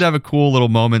I did have a cool little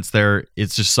moments there.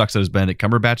 It just sucks that it was Benedict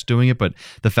Cumberbatch doing it, but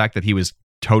the fact that he was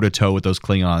toe-to-toe with those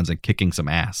Klingons and kicking some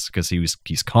ass because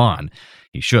he's Khan.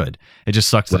 He should. It just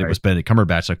sucks that it was Benedict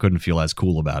Cumberbatch. I couldn't feel as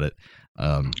cool about it.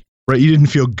 Right, you didn't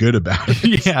feel good about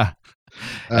it. Yeah.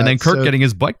 And then Kirk getting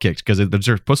his butt kicked because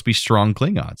they're supposed to be strong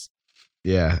Klingons.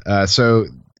 Yeah. So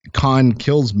Khan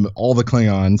kills all the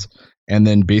Klingons and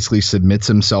then basically submits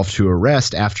himself to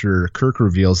arrest after Kirk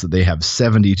reveals that they have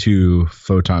 72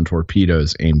 photon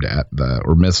torpedoes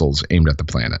or missiles aimed at the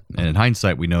planet. And in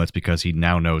hindsight, we know it's because he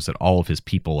now knows that all of his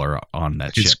people are on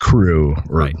that ship. His crew.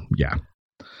 Right. Yeah.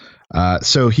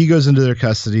 So he goes into their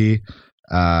custody.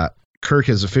 Kirk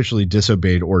has officially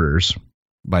disobeyed orders.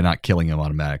 By not killing him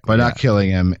automatically. By not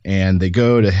killing him. And they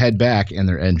go to head back and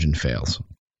their engine fails.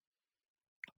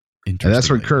 And that's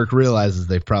where Kirk realizes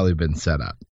they've probably been set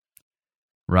up.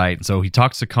 Right. So he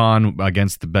talks to Khan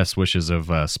against the best wishes of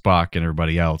Spock and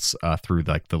everybody else through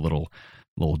like the little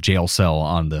jail cell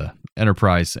on the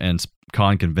Enterprise. And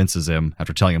Khan convinces him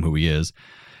after telling him who he is.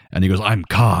 And he goes, "I'm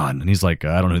Khan." And he's like,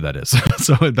 "I don't know who that is."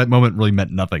 So that moment really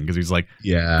meant nothing because he's like,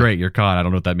 "Yeah, great, you're Khan. I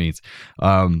don't know what that means."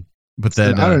 But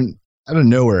then I don't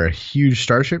know where a huge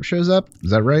starship shows up.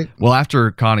 Is that right? Well,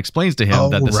 after Khan explains to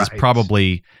him that this is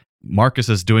probably Marcus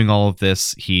is doing all of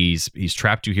this, he's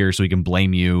trapped you here so he can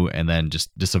blame you and then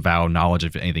just disavow knowledge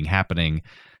of anything happening.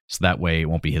 So that way it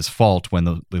won't be his fault when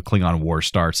the Klingon War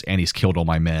starts and he's killed all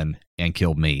my men and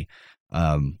killed me.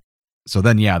 So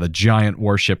then, the giant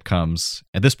warship comes.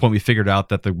 At this point, we figured out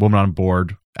that the woman on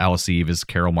board, Alice Eve, is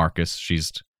Carol Marcus.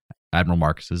 She's Admiral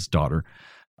Marcus's daughter.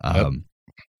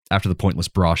 After the pointless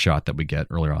bra shot that we get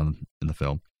earlier on in the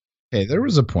film. Hey, there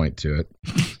was a point to it.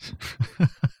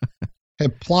 Hey,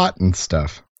 plot and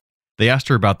stuff. They asked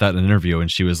her about that in an interview,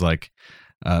 and she was like,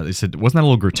 they said, "Wasn't that a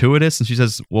little gratuitous?" And she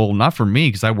says, "Well, not for me,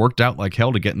 because I worked out like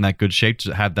hell to get in that good shape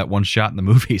to have that one shot in the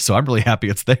movie. So I'm really happy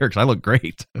it's there because I look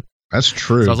great." That's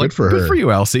true. So I was good for her. Good for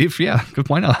you, Alice Eve. Yeah, good.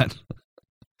 Why not?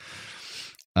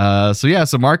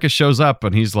 So Marcus shows up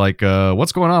and he's like,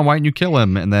 "What's going on? Why didn't you kill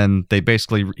him?" And then he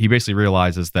basically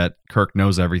realizes that Kirk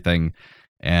knows everything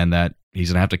and that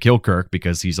he's gonna have to kill Kirk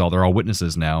because they're all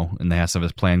witnesses now, and they have to have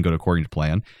his plan go according to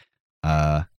plan.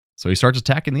 So he starts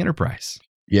attacking the Enterprise.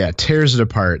 Yeah, tears it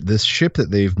apart. This ship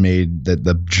that they've made,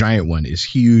 the giant one, is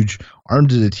huge, armed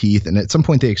to the teeth, and at some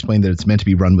point they explain that it's meant to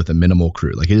be run with a minimal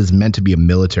crew. Like, it is meant to be a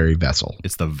military vessel.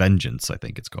 It's the Vengeance, I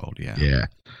think it's called, yeah. Yeah.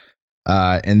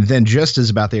 And then just as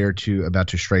about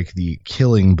to strike the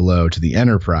killing blow to the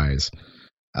Enterprise,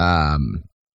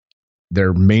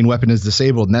 their main weapon is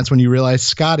disabled, and that's when you realize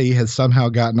Scotty has somehow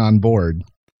gotten on board.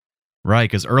 Right,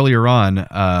 because earlier on,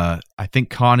 I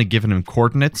think Khan had given him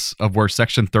coordinates of where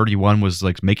Section 31 was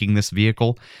like making this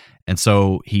vehicle. And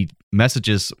so he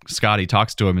messages Scotty,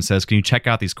 talks to him and says, "Can you check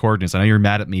out these coordinates? I know you're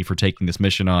mad at me for taking this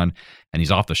mission on," and he's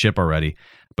off the ship already.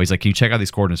 But he's like, "Can you check out these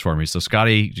coordinates for me?" So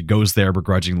Scotty goes there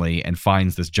begrudgingly and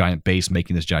finds this giant base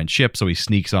making this giant ship. So he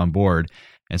sneaks on board.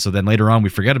 And so then later on, we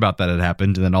forget about that had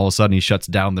happened. And then all of a sudden, he shuts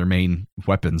down their main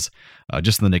weapons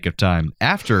just in the nick of time.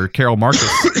 After Carol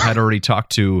Marcus had already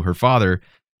talked to her father,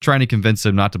 trying to convince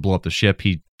him not to blow up the ship,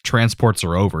 he transports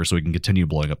her over so he can continue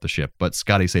blowing up the ship. But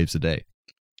Scotty saves the day.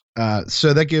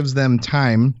 So that gives them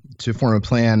time to form a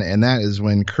plan. And that is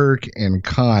when Kirk and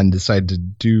Khan decide to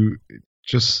do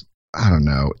I don't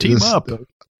know. Team up.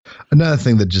 Another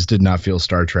thing that just did not feel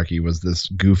Star Trek-y was this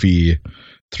goofy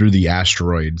through the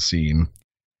asteroid scene.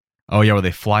 Oh, yeah, where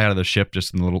they fly out of the ship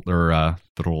just in the little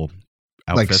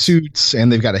outfits. Like suits,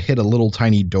 and they've got to hit a little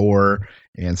tiny door,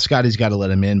 and Scotty's got to let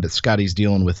him in, but Scotty's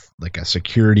dealing with like a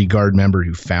security guard member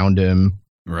who found him.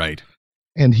 Right.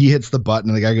 And he hits the button,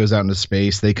 and the guy goes out into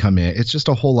space. They come in. It's just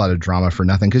a whole lot of drama for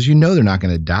nothing, because they're not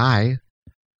going to die.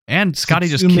 And Scotty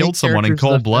just killed someone in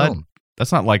cold blood.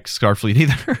 That's not like Starfleet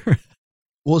either.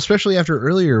 Well, especially after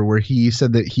earlier where he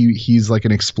said that he's like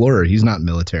an explorer. He's not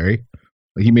military.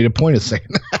 Like, he made a point of saying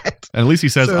that. And at least he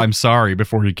says, "I'm sorry,"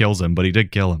 before he kills him, but he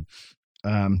did kill him.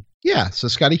 So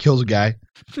Scotty kills a guy,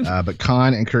 but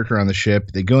Khan and Kirk are on the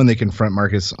ship. They go and they confront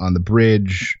Marcus on the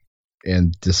bridge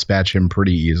and dispatch him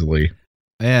pretty easily.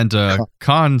 And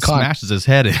Khan smashes his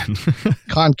head in.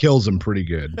 Khan kills him pretty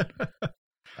good.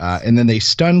 And then they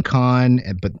stun Khan,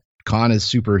 but Khan is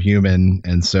superhuman,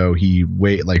 and so he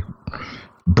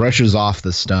brushes off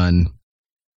the stun.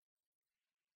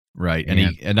 Right.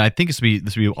 And I think this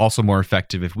would be also more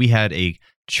effective if we had a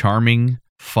charming,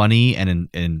 funny,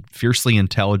 and fiercely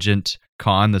intelligent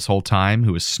Khan this whole time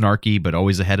who was snarky but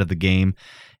always ahead of the game.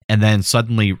 and then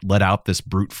suddenly let out this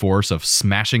brute force of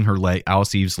smashing her leg,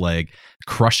 Alice Eve's leg,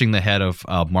 crushing the head of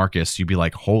Marcus, you'd be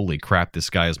like, holy crap, this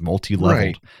guy is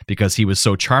multi-leveled, because he was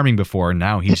so charming before, and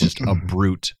now he's just a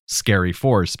brute, scary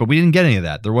force. But we didn't get any of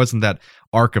that. There wasn't that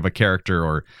arc of a character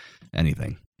or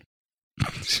anything.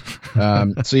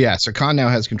 So Khan now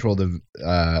has control of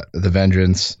the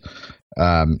Vengeance.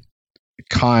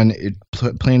 Khan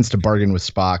plans to bargain with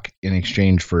Spock in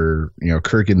exchange for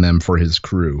Kirk and them for his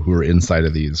crew who are inside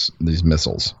of these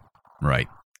missiles. Right.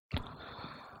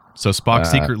 So Spock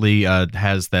secretly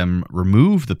has them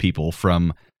remove the people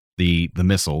from the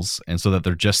missiles, and so that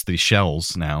they're just the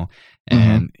shells now.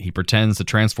 And he pretends to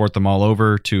transport them all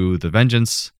over to the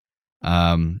Vengeance.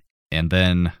 And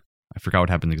then I forgot what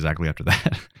happened exactly after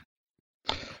that.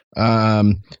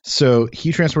 So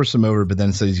he transports them over, but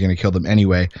then says he's going to kill them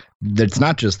anyway. It's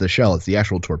not just the shell; it's the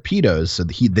actual torpedoes. So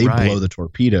they blow the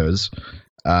torpedoes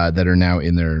that are now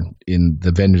in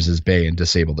the Vengeance's bay and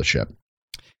disable the ship.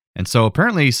 And so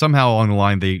apparently, somehow along the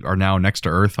line, they are now next to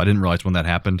Earth. I didn't realize when that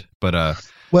happened, but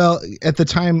well, at the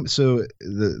time, so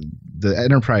the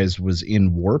Enterprise was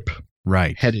in warp,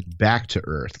 headed back to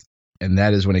Earth. And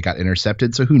that is when it got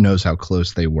intercepted. So who knows how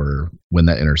close they were when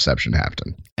that interception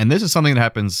happened. And this is something that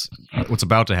happens, what's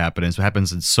about to happen is what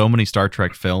happens in so many Star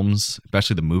Trek films,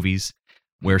 especially the movies,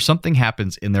 where something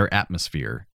happens in their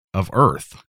atmosphere of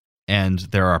Earth. And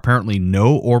there are apparently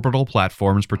no orbital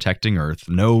platforms protecting Earth,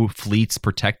 no fleets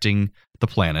protecting the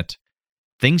planet.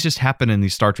 Things just happen in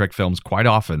these Star Trek films quite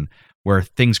often where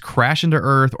things crash into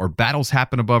Earth or battles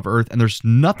happen above Earth and there's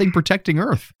nothing protecting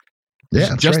Earth.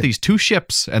 Yeah, just these two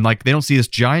ships, and like they don't see this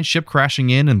giant ship crashing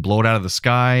in and blow it out of the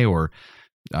sky or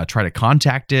try to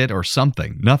contact it or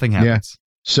something. Nothing happens.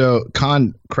 Yeah. So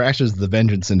Khan crashes the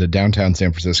Vengeance into downtown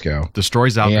San Francisco,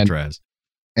 destroys Alcatraz,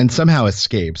 and somehow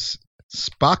escapes.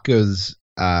 Spock goes,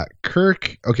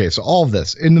 Kirk. Okay, so all of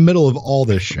this in the middle of all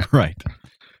this shit. Right.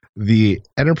 The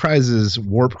Enterprise's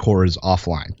warp core is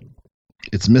offline.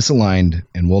 It's misaligned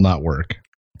and will not work.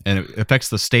 And it affects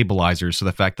the stabilizers, so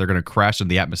the fact they're going to crash in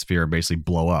the atmosphere and basically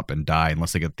blow up and die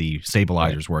unless they get the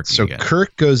stabilizers working again. So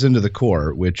Kirk goes into the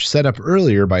core, which set up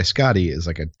earlier by Scotty is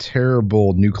like a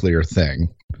terrible nuclear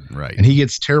thing. Right. And he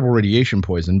gets terrible radiation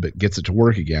poison, but gets it to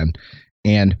work again.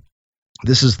 And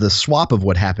this is the swap of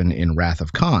what happened in Wrath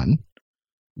of Khan,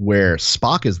 where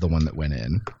Spock is the one that went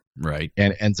in. Right.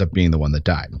 And ends up being the one that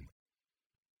died.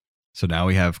 So now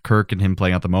we have Kirk and him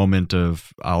playing out the moment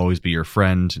of "I'll always be your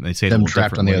friend." And they say them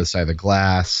trapped on the other side of the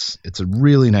glass. It's a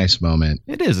really nice moment.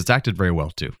 It is. It's acted very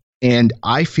well too. And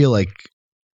I feel like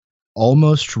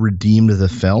almost redeemed the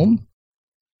film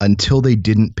until they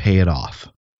didn't pay it off.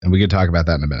 And we can talk about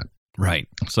that in a minute. Right.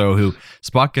 So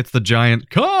Spock gets the giant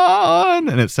Khan,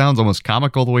 and it sounds almost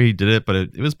comical the way he did it, but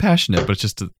it was passionate. But it's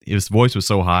just his voice was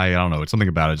so high. I don't know. It's something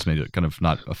about it just made it kind of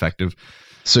not effective.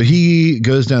 So he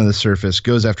goes down to the surface,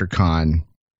 goes after Khan.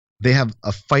 They have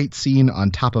a fight scene on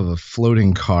top of a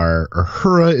floating car.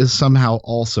 Uhura is somehow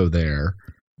also there.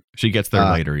 She gets there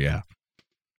later, yeah.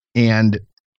 And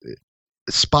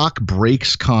Spock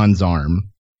breaks Khan's arm.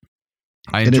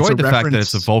 I enjoyed the fact that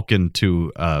it's a Vulcan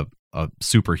to a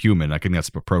superhuman. I think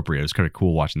that's appropriate. It's kind of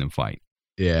cool watching them fight.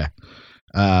 Yeah.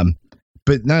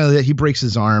 But not only that, he breaks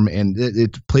his arm, and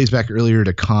it plays back earlier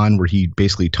to Khan where he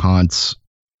basically taunts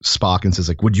Spock and says,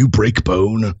 like, would you break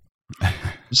bone?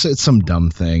 It's some dumb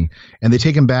thing. And they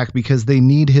take him back because they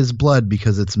need his blood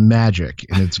because it's magic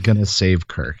and it's going to save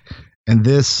Kirk. And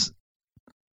this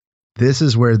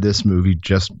is where this movie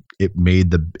it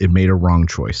made a wrong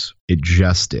choice. It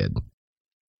just did.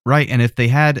 Right. And if they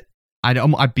had,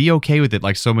 I'd be okay with it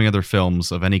like so many other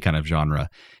films of any kind of genre.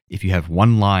 If you have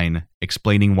one line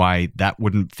explaining why that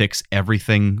wouldn't fix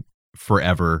everything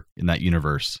forever in that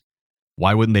universe.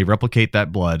 Why wouldn't they replicate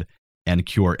that blood and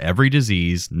cure every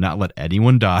disease, not let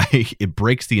anyone die? It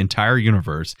breaks the entire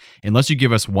universe. Unless you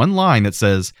give us one line that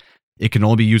says it can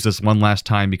only be used this one last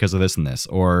time because of this and this,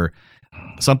 or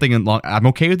something. I'm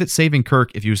okay with it saving Kirk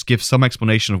if you just give some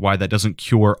explanation of why that doesn't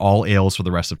cure all ails for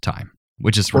the rest of time,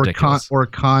 which is ridiculous. Or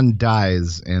Khan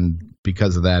dies, and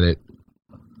because of that, it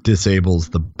disables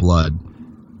the blood.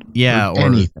 Yeah, or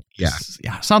anything.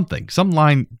 Something, some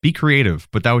line. Be creative,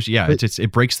 but that was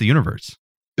it breaks the universe.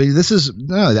 But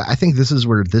I think this is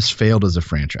where this failed as a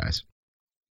franchise.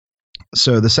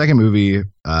 So the second movie,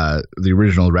 the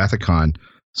original Wrath of Khan,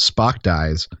 Spock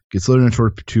dies, gets loaded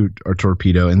into a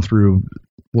torpedo, and through,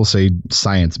 we'll say,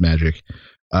 science magic,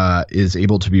 is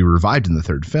able to be revived in the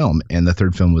third film. And the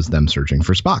third film was them searching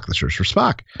for Spock, the search for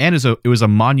Spock. And it was a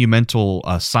monumental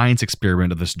science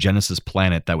experiment of this Genesis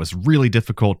planet that was really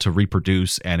difficult to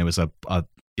reproduce. And it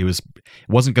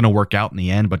wasn't going to work out in the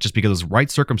end, but just because of the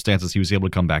right circumstances, he was able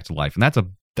to come back to life. And that's a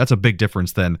That's a big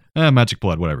difference than magic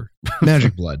blood, whatever.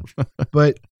 Magic blood.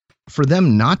 But for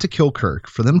them not to kill Kirk,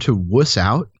 for them to wuss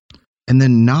out and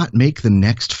then not make the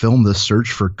next film, The Search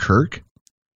for Kirk,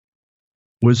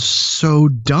 was so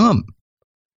dumb.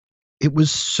 It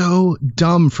was so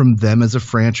dumb from them as a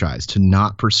franchise to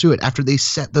not pursue it after they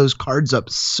set those cards up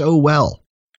so well.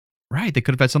 Right. They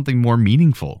could have had something more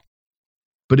meaningful.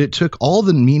 But it took all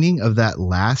the meaning of that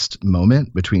last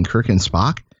moment between Kirk and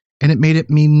Spock, and it made it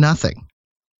mean nothing.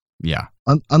 Yeah.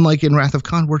 Unlike in Wrath of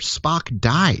Khan, where Spock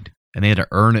died. And they had to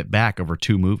earn it back over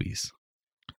 2 movies.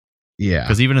 Yeah.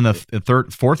 Because even in the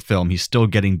fourth film, he's still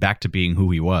getting back to being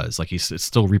who he was. Like it's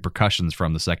still repercussions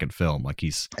from the second film. Like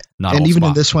he's not. And all even Spock.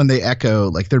 in this one, they echo,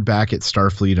 like they're back at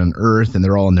Starfleet on Earth, and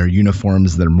they're all in their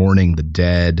uniforms. They're mourning the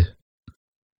dead.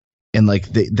 And like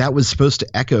that was supposed to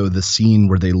echo the scene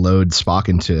where they load Spock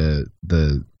into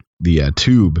the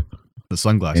tube, the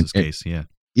sunglasses case. Yeah.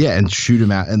 Yeah, and shoot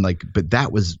him out, and like, but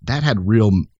that had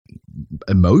real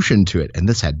emotion to it, and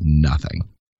this had nothing.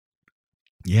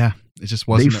 Yeah, it just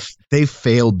wasn't. They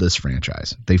failed this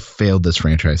franchise. They failed this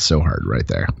franchise so hard right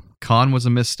there. Khan was a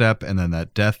misstep, and then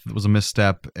that death was a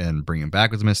misstep, and bringing him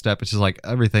back was a misstep. It's just like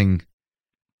everything.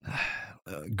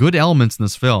 Good elements in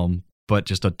this film, but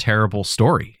just a terrible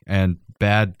story and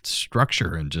bad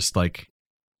structure, and just like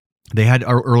they had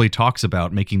early talks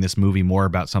about making this movie more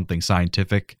about something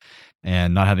scientific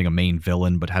and not having a main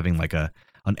villain, but having like an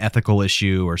ethical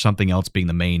issue or something else being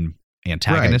the main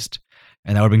antagonist. Right.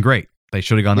 And that would have been great. They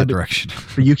should have gone that direction.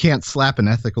 You can't slap an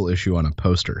ethical issue on a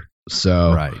poster.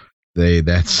 So right. They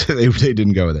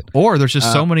didn't go with it. Or there's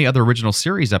just so many other original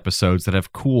series episodes that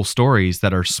have cool stories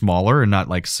that are smaller and not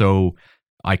like so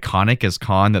iconic as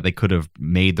Khan that they could have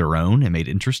made their own and made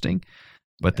interesting,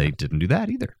 but they didn't do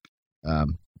that either.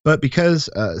 But because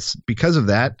of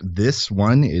that, this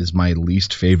one is my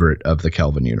least favorite of the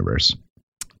Kelvin universe.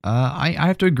 I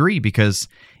have to agree, because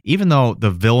even though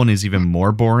the villain is even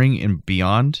more boring in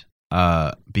Beyond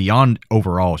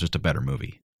overall is just a better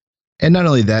movie. And not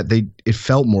only that, it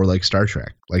felt more like Star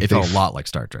Trek. Like it felt a lot like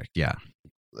Star Trek, yeah.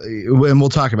 And we'll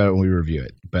talk about it when we review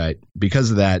it. But because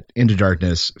of that, Into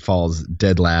Darkness falls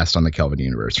dead last on the Kelvin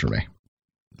universe for me.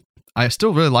 I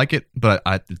still really like it, but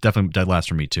it's definitely dead last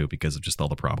for me too because of just all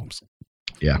the problems.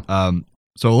 Yeah.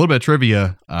 So a little bit of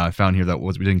trivia I found here that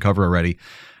we didn't cover already.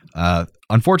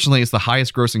 Unfortunately, it's the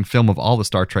highest grossing film of all the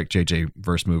Star Trek JJ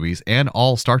verse movies and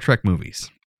all Star Trek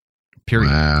movies. Period.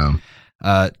 Wow.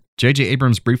 J.J.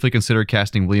 Abrams briefly considered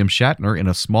casting William Shatner in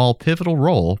a small pivotal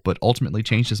role, but ultimately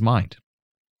changed his mind.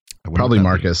 Probably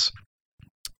Marcus.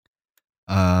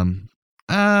 I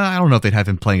don't know if they'd have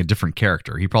him playing a different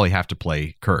character. He'd probably have to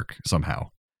play Kirk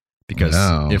somehow. Because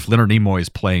if Leonard Nimoy is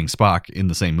playing Spock in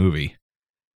the same movie,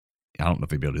 I don't know if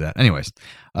they'd be able to do that. Anyways.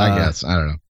 I guess. I don't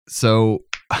know. So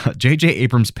J.J.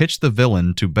 Abrams pitched the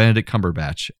villain to Benedict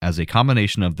Cumberbatch as a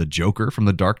combination of the Joker from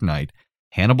The Dark Knight,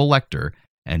 Hannibal Lecter,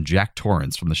 and Jack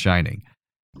Torrance from The Shining.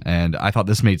 And I thought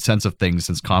this made sense of things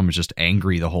since Khan was just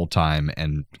angry the whole time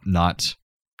and not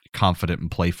confident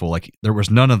and playful. Like there was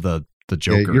none of the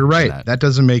Joker. Yeah, you're right. That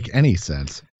doesn't make any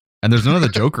sense. And there's none of the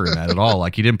Joker in that at all.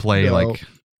 Like he didn't play like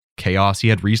chaos. He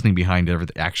had reasoning behind every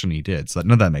action he did. So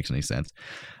none of that makes any sense.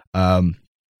 And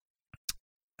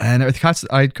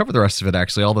I covered the rest of it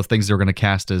actually. All the things they were going to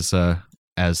cast as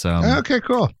okay,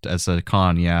 cool. As a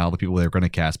Khan, yeah, all the people they were going to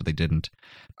cast, but they didn't.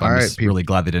 But I'm just really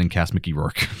glad they didn't cast Mickey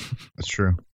Rourke. That's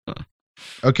true.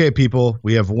 Okay, people,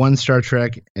 we have one Star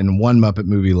Trek and one Muppet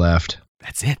movie left.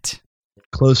 That's it.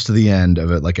 Close to the end of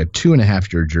it, like a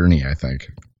 2.5-year journey, I think.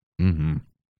 Mm-hmm.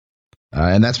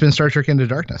 And that's been Star Trek Into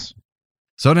Darkness.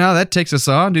 So now that takes us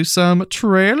on to some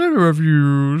trailer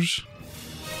reviews.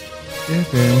 Here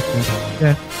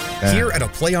at A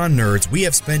Play on Nerds, we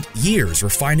have spent years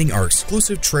refining our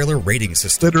exclusive trailer rating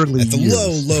system. Literally At the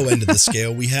years. low end of the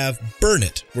scale, we have Burn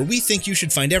It, where we think you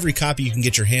should find every copy you can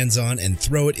get your hands on and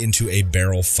throw it into a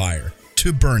barrel fire.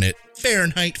 To burn it,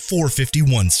 Fahrenheit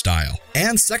 451 style.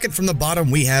 And second from the bottom,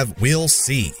 we have We'll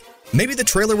See. Maybe the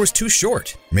trailer was too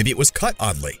short. Maybe it was cut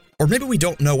oddly. Or maybe we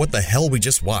don't know what the hell we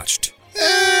just watched.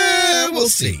 We'll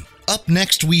see. Up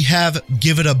next, we have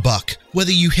Give It a Buck.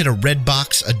 Whether you hit a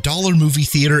Redbox, a dollar movie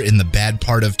theater in the bad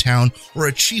part of town, or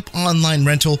a cheap online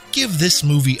rental, give this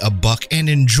movie a buck and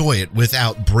enjoy it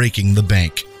without breaking the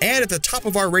bank. And at the top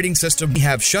of our rating system, we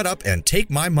have Shut Up and Take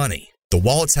My Money. The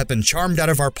wallets have been charmed out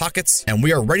of our pockets, and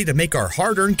we are ready to make our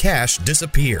hard-earned cash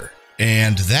disappear.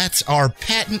 And that's our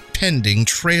patent-pending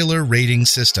trailer rating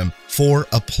system for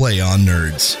A Play on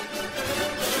Nerds.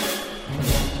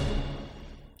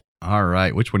 All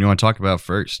right. Which one do you want to talk about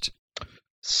first?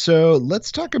 So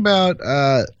let's talk about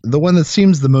the one that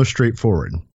seems the most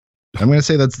straightforward. I'm going to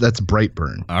say that's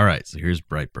Brightburn. All right, so here's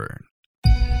Brightburn.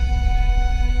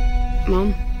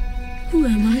 Mom, who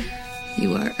am I?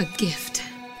 You are a gift.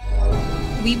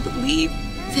 We believe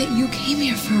that you came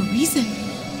here for a reason.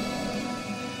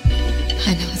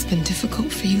 I know it's been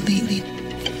difficult for you lately,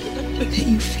 that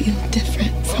you feel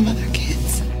different from other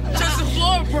kids. Just the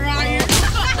floor, Brian.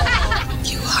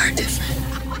 You are different.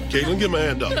 Caitlin, get my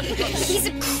hand up. He's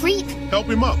a creep. Help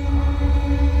him up.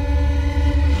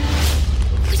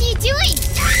 What are you doing?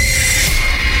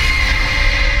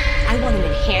 I want him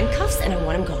in handcuffs and I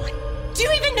want him gone. Do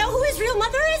you even know who his real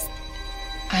mother is?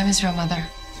 I'm his real mother.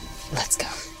 Let's go.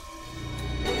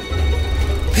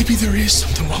 Maybe there is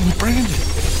something wrong with Brandon.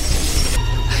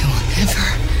 I will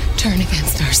never turn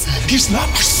against our son. He's not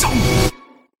my son.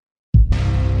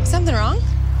 Something wrong?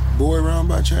 Boy around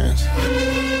by chance?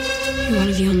 You're one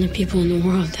of the only people in the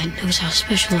world that knows how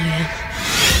special I am.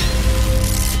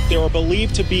 There are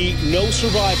believed to be no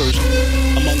survivors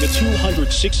among the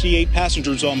 268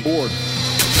 passengers on board.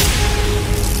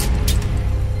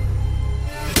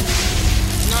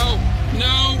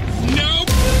 No!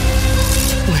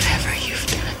 Whatever you've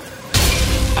done,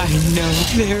 I know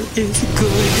there is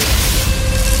good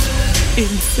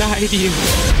inside you.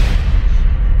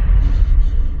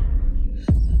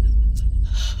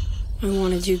 I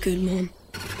want to do good, Mom.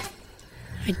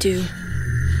 I do.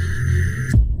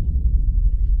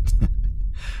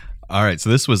 All right, so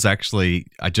this was actually,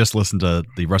 I just listened to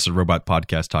the Rusted Robot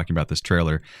podcast talking about this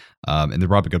trailer, and they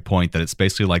brought up a good point that it's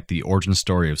basically like the origin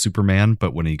story of Superman,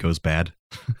 but when he goes bad.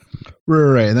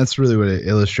 Right, and that's really what it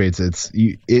illustrates. It's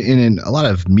in a lot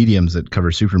of mediums that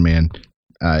cover Superman,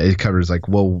 it covers like,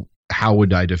 well, how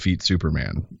would I defeat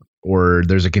Superman? Or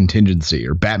there's a contingency,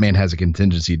 or Batman has a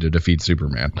contingency to defeat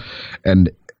Superman. And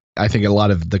I think a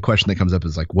lot of the question that comes up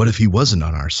is like, what if he wasn't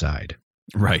on our side?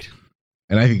 Right.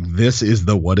 And I think this is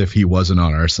the what if he wasn't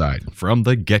on our side. From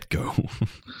the get-go.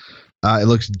 It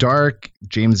looks dark.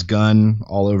 James Gunn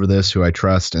all over this, who I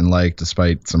trust and like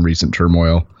despite some recent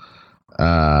turmoil.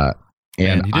 And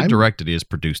he did direct it. He has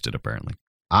produced it, apparently.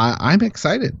 I'm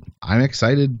excited. I'm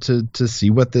excited to see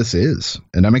what this is.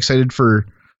 And I'm excited for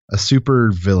a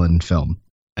super villain film.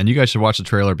 And you guys should watch the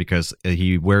trailer because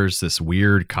he wears this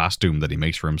weird costume that he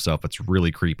makes for himself. It's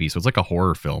really creepy. So it's like a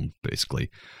horror film, basically.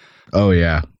 Oh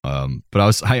yeah.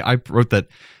 But I wrote that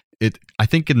I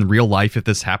think in real life, if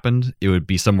this happened, it would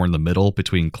be somewhere in the middle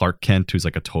between Clark Kent, who's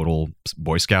like a total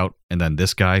Boy Scout, and then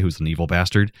this guy who's an evil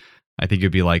bastard. I think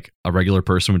it'd be like a regular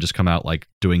person would just come out like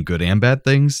doing good and bad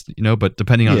things, but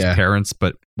depending on his parents,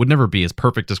 but would never be as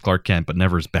perfect as Clark Kent, but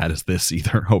never as bad as this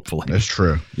either, hopefully. That's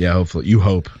true. Yeah, hopefully. You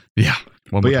hope. Yeah.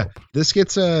 But yeah, this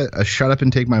gets a shut up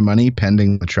and take my money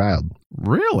pending the child.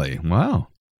 Really? Wow.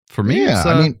 For me,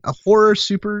 yeah, a horror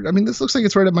this looks like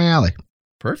it's right up my alley.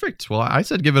 Perfect. Well, I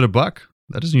said give it $1.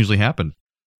 That doesn't usually happen.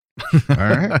 All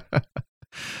right.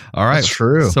 All right. That's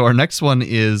true. So our next one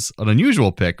is an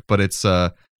unusual pick, but it's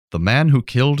The Man Who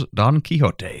Killed Don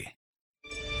Quixote.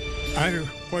 I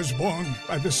was born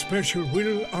by the special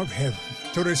will of heaven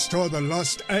to restore the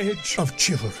lost age of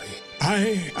chivalry.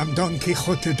 I am Don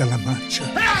Quixote de la Mancha.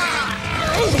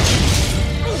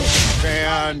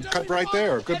 And cut right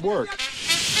there. Good work.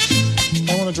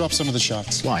 I want to drop some of the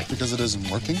shots. Why? Because it isn't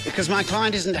working. Because my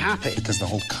client isn't happy. Because the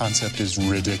whole concept is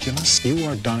ridiculous. You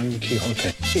are Don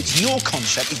Quixote. It's your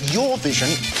concept, it's your vision.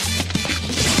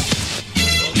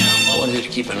 I want you to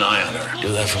keep an eye on her.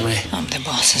 Do that for me. I'm the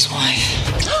boss's wife.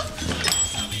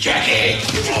 Jackie!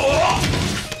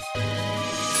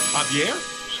 Javier?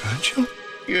 Sancho?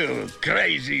 You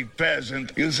crazy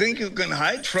peasant. You think you can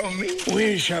hide from me?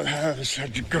 We shall have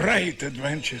such great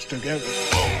adventures together.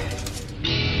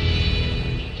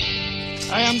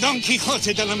 I am Don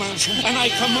Quixote de la Mancha, and I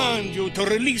command you to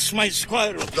release my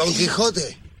squire. Don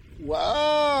Quixote.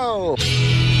 Wow!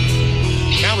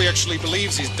 Now he actually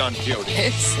believes he's Don Quixote.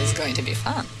 This is going to be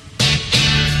fun.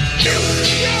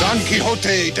 Don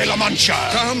Quixote de la Mancha,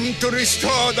 come to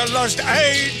restore the lost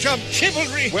age of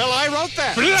chivalry. Well, I wrote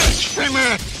that.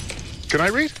 Blasphemer! Can I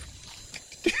read?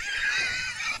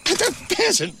 A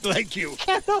peasant like you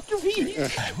cannot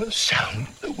read. I will sound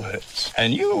the words,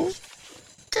 and you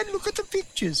can look at the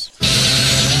pictures.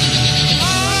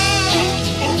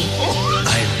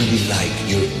 I really like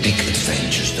your big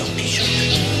adventures, Don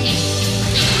Quixote.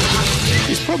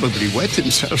 He's probably wet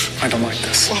himself. I don't like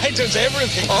this. Why does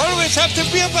everything always have to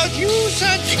be about you,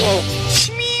 Sancho?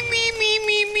 Me.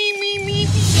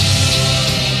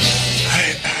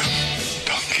 I am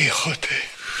Don Quixote.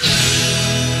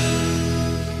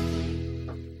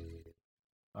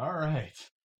 All right.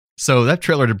 So that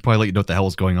trailer didn't probably let you know what the hell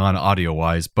was going on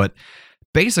audio-wise, but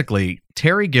basically,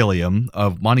 Terry Gilliam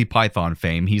of Monty Python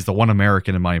fame, he's the one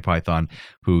American in Monty Python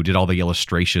who did all the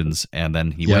illustrations, and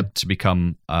then he went to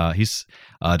become, he's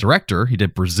a director. He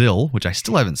did Brazil, which I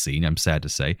still haven't seen, I'm sad to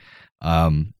say. I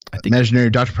think Imaginary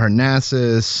Dr.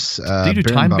 Parnassus, did you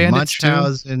do Time Bandits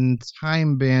Munchausen,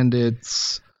 Time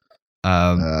Bandits.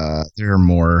 There are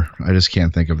more. I just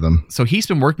can't think of them. So he's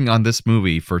been working on this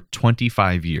movie for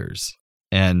 25 years,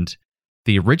 and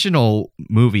the original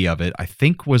movie of it, I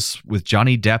think, was with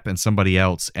Johnny Depp and somebody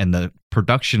else, and the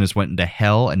production just went into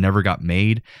hell and never got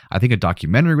made. I think a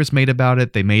documentary was made about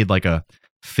it. They made like a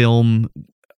film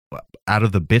out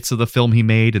of the bits of the film he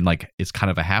made, and like it's kind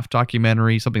of a half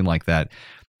documentary, something like that.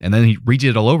 And then he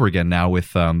redid it all over again now with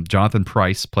Jonathan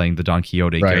Pryce playing the Don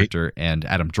Quixote character and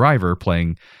Adam Driver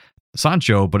playing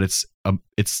Sancho, but it's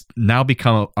now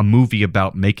become a movie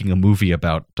about making a movie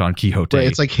about Don Quixote. Right,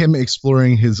 it's like him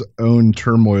exploring his own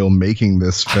turmoil making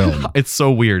this film. It's so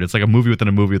weird. It's like a movie within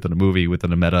a movie within a movie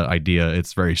within a meta idea.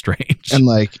 It's very strange. And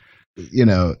like, you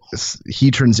know, he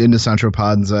turns into Sancho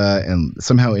Panza and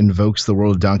somehow invokes the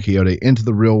world of Don Quixote into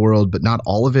the real world, but not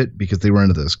all of it because they were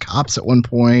into those cops at one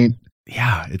point.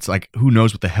 Yeah, it's like, who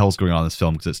knows what the hell's going on in this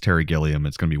film because it's Terry Gilliam.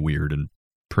 It's going to be weird and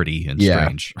pretty and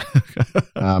strange.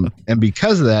 And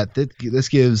because of that, this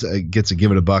gets a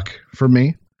give it a buck for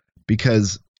me,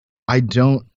 because I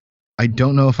don't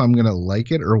know if I'm gonna like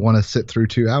it or want to sit through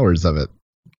 2 hours of it.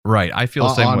 Right, I feel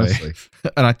the same way.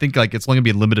 And I think like it's only gonna be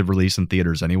a limited release in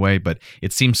theaters anyway, but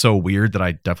it seems so weird that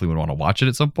I definitely would want to watch it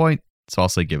at some point. So I'll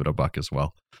say give it a buck as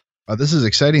well. This is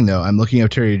exciting though. I'm looking up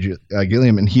Terry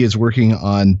Gilliam, and he is working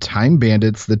on Time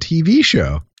Bandits, the TV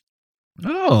show.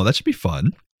 Oh, that should be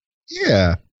fun.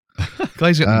 Yeah. Glad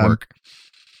he's getting work.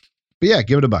 But yeah,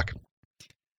 give it a buck.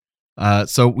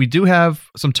 So we do have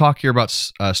some talk here about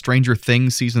Stranger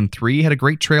Things season 3 had a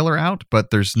great trailer out, but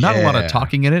there's not a lot of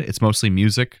talking in it. It's mostly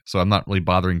music, so I'm not really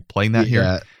bothering playing that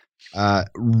here.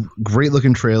 Great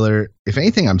looking trailer. If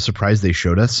anything, I'm surprised they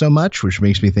showed us so much, which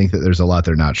makes me think that there's a lot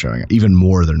they're not showing. Even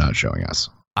more they're not showing us.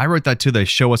 I wrote that too. They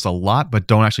show us a lot, but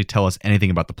don't actually tell us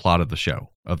anything about the plot of the show,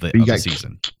 of the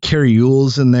season. Carrie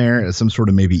Ewell's in there as some sort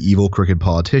of maybe evil, crooked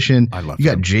politician. I love you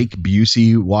got Jake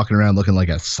Busey walking around looking like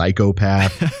a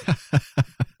psychopath.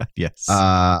 Yes.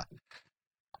 I'm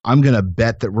going to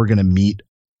bet that we're going to meet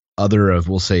other of,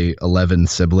 we'll say, 11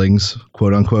 siblings,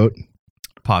 quote unquote.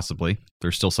 Possibly.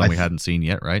 There's still some we hadn't seen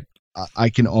yet, right? I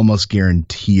can almost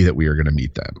guarantee that we are going to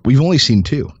meet them. We've only seen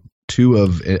two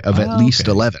of at least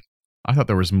 11. I thought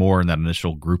there was more in that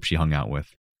initial group she hung out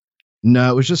with.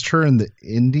 No, it was just her and the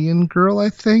Indian girl, I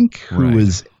think, who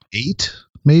was 8,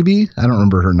 maybe. I don't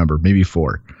remember her number, maybe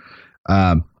 4.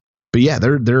 But yeah,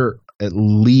 there are at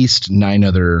least 9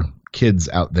 other kids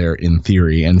out there in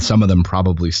theory, and some of them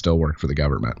probably still work for the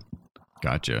government.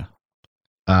 Gotcha.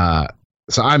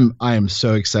 So I am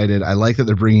so excited. I like that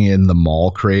they're bringing in the mall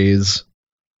craze.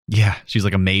 Yeah, she's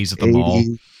like a maze at the mall.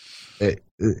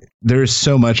 There's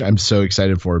so much I'm so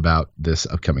excited for about this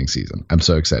upcoming season. I'm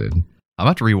so excited. I'll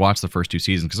have to rewatch the first 2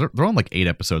 seasons because they're on like 8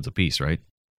 episodes apiece, right?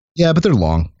 Yeah, but they're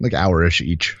long, like hour-ish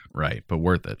each. Right, but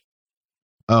worth it.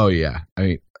 Oh yeah, I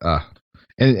mean,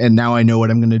 and now I know what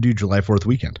I'm going to do July 4th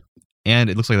weekend. And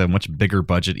it looks like they have a much bigger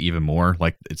budget, even more.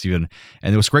 Like it's even,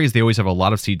 and what's great is they always have a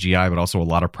lot of CGI, but also a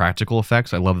lot of practical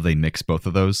effects. I love that they mix both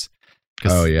of those.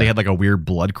 Because they had like a weird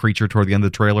blood creature toward the end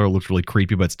of the trailer. It looked really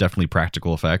creepy, but it's definitely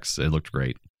practical effects. It looked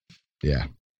great. Yeah.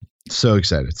 So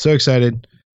excited. So excited.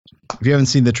 If you haven't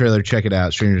seen the trailer, check it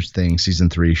out. Stranger Things season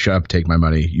 3. Shut up, take my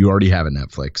money. You already have it,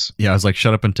 Netflix. Yeah, I was like,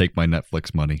 shut up and take my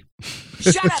Netflix money.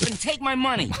 Shut up and take my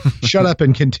money. Shut up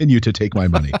and continue to take my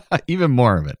money. Even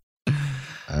more of it.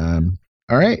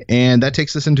 All right. And that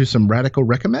takes us into some radical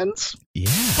recommends.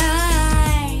 Yeah.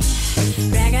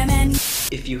 Recommend.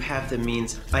 If you have the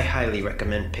means, I highly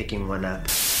recommend picking one up.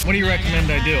 What do you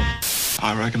recommend I do?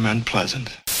 I recommend Pleasant.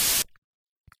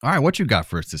 All right, what you got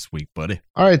for us this week, buddy?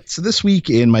 All right, so this week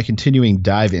in my continuing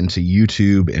dive into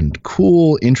YouTube and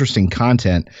cool, interesting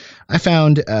content, I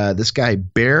found this guy,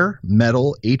 Bare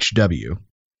Metal HW.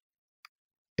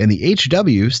 And the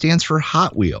HW stands for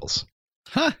Hot Wheels.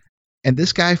 Huh. And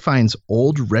this guy finds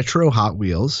old retro Hot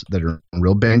Wheels that are in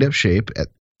real banged up shape at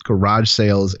garage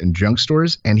sales and junk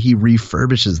stores, and he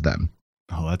refurbishes them.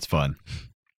 Oh, that's fun.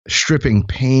 Stripping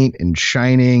paint and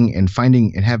shining and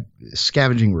finding and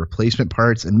scavenging replacement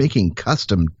parts and making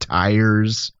custom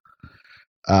tires.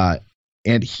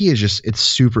 And he is just, it's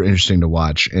super interesting to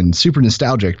watch and super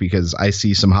nostalgic because I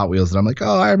see some Hot Wheels and I'm like,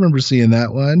 oh, I remember seeing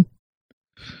that one.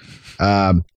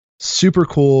 Super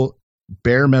cool.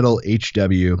 Bare Metal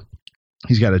HW.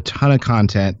 He's got a ton of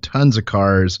content, tons of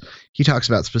cars. He talks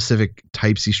about specific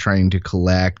types he's trying to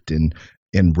collect and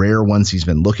and rare ones he's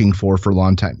been looking for a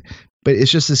long time. But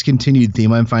it's just this continued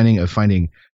theme I'm finding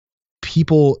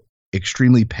people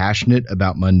extremely passionate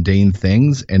about mundane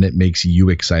things, and it makes you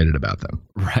excited about them.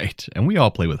 Right. And we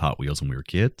all play with Hot Wheels when we were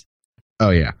kids. Oh,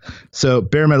 yeah. So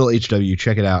Bare Metal HW,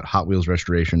 check it out. Hot Wheels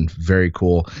Restoration. Very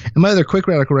cool. And my other quick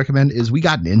radical recommend is we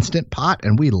got an Instant Pot,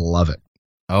 and we love it.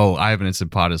 Oh, I have an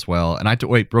Instant Pot as well. And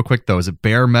wait, real quick, though. Is it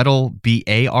Bare Metal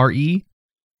BARE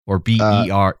or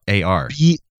BERAR? BARE.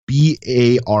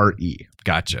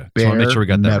 Gotcha. Bare so I want to make sure we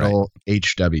got that Metal right.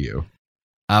 HW.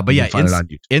 But yeah,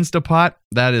 Instapot,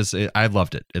 that is, I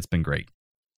loved it. It's been great.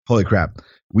 Holy crap.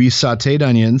 We sauteed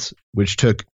onions, which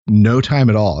took no time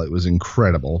at all. It was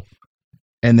incredible.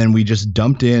 And then we just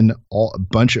dumped in a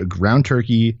bunch of ground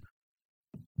turkey,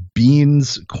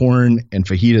 beans, corn, and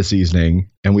fajita seasoning,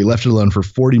 and we left it alone for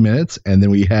 40 minutes, and then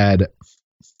we had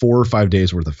 4 or 5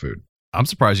 days worth of food. I'm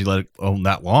surprised you let it own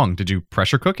that long. Did you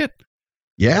pressure cook it?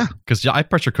 Yeah. Because I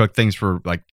pressure cook things for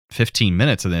like 15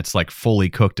 minutes, and then it's like fully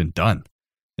cooked and done.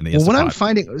 Well, what I'm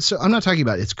finding, so I'm not talking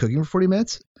about it's cooking for 40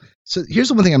 minutes. So here's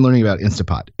the one thing I'm learning about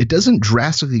Instapot. It doesn't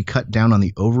drastically cut down on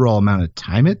the overall amount of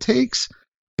time it takes,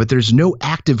 but there's no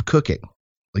active cooking.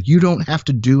 Like you don't have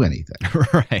to do anything.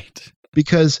 Right.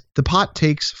 Because the pot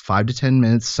takes 5 to 10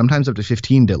 minutes, sometimes up to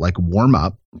 15 to like warm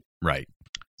up. Right.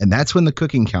 And that's when the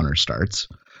cooking counter starts.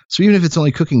 So even if it's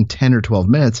only cooking 10 or 12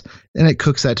 minutes, then it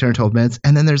cooks that 10 or 12 minutes.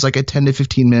 And then there's like a 10 to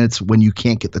 15 minutes when you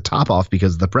can't get the top off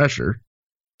because of the pressure.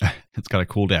 It's got to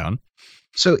cool down.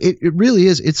 So it really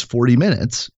is. It's 40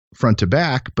 minutes front to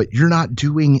back, but you're not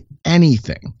doing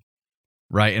anything.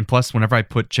 Right. And plus, whenever I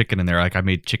put chicken in there, like I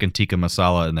made chicken tikka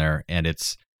masala in there, and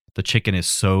the chicken is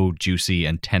so juicy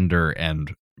and tender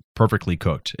and perfectly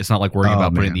cooked. It's not like worrying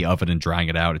about putting it in the oven and drying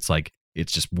it out. It's like,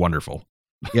 it's just wonderful.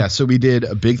 Yeah. So we did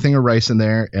a big thing of rice in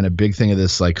there and a big thing of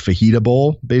this like fajita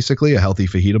bowl, basically a healthy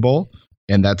fajita bowl.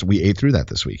 And we ate through that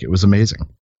this week. It was amazing.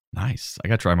 Nice. I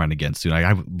got to try mine again soon. I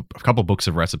have a couple books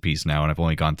of recipes now, and I've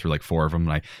only gone through like 4 of them.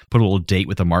 And I put a little date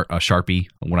with a Sharpie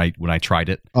when I tried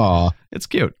it. Aw. It's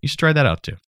cute. You should try that out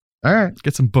too. All right. Let's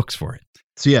get some books for it.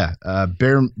 So yeah,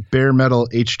 Bare Metal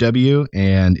HW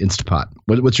and Instapot.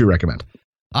 What's your recommend?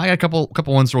 I got a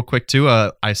couple ones real quick too.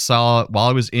 I saw while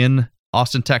I was in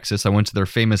Austin, Texas, I went to their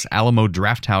famous Alamo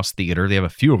Drafthouse Theater. They have a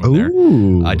few of them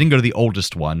there. I didn't go to the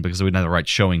oldest one because we didn't have the right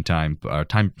showing time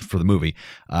for the movie.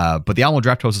 But the Alamo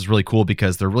Drafthouse is really cool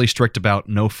because they're really strict about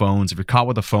no phones. If you're caught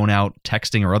with a phone out,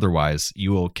 texting or otherwise,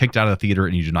 you will kicked out of the theater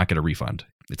and you do not get a refund.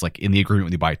 It's like in the agreement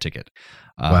when you buy a ticket.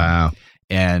 Wow.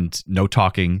 And no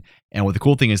talking. And what the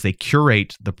cool thing is they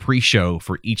curate the pre-show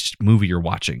for each movie you're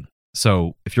watching.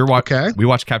 So if you're we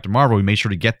watched Captain Marvel, we made sure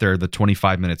to get there the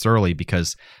 25 minutes early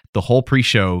because the whole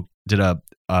pre-show did a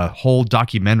whole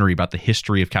documentary about the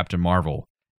history of Captain Marvel.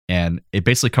 And it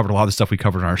basically covered a lot of the stuff we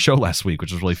covered on our show last week,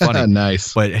 which was really funny.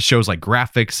 Nice. But it shows like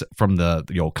graphics from the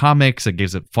old comics. It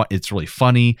gives it fun. It's really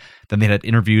funny. Then they had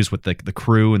interviews with the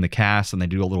crew and the cast, and they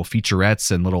do a little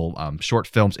featurettes and little short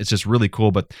films. It's just really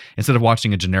cool. But instead of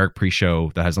watching a generic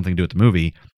pre-show that has nothing to do with the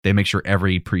movie, they make sure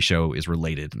every pre-show is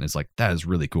related. And it's like, that is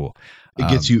really cool. It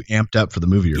gets you amped up for the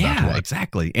movie you're about to watch.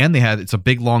 Exactly. And it's a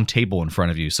big long table in front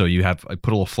of you. So you have put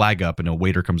a little flag up and a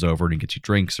waiter comes over and gets you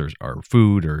drinks or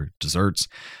food or desserts.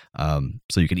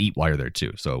 So you can eat while you're there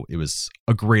too. So it was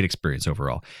a great experience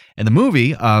overall. And the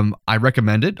movie, I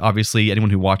recommend it. Obviously, anyone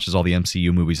who watches all the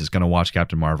MCU movies is going to watch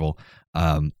Captain Marvel.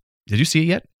 Did you see it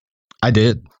yet? I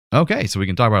did. Okay. So we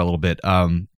can talk about it a little bit.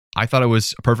 I thought it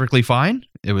was perfectly fine.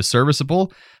 It was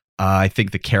serviceable. I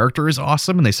think the character is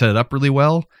awesome and they set it up really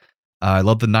well. I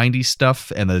love the 90s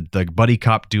stuff, and the buddy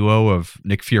cop duo of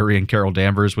Nick Fury and Carol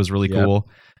Danvers was really cool.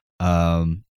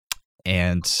 And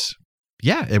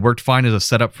yeah, it worked fine as a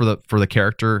setup for the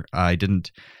character. I didn't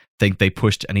think they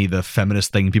pushed any of the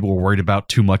feminist thing people were worried about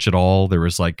too much at all. There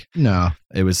was like, no,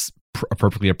 it was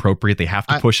perfectly appropriate. They have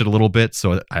to push it a little bit,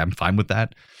 so I'm fine with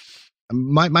that.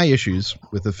 My issues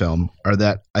with the film are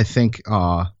that I think,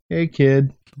 hey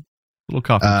kid, little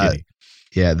coffee kitty.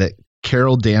 Yeah, that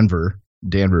Carol Danvers,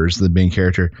 the main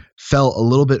character, fell a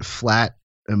little bit flat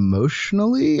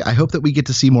emotionally. I hope that we get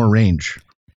to see more range.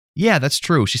 Yeah, that's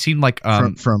true. She seemed like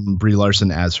from Brie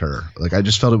Larson as her. Like I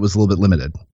just felt it was a little bit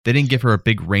limited. They didn't give her a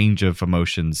big range of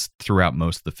emotions throughout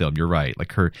most of the film. You're right.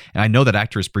 Like her, and I know that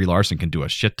actress Brie Larson can do a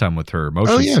shit ton with her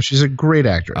emotions. Oh yeah, she's a great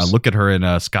actress. Look at her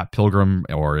in Scott Pilgrim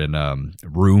or in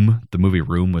Room. The movie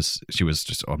Room she was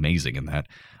just amazing in that.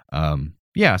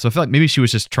 Yeah, so I feel like maybe she was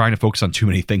just trying to focus on too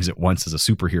many things at once as a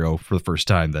superhero for the first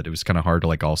time that it was kind of hard to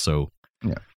like also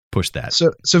push that.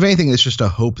 So if anything, it's just a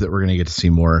hope that we're going to get to see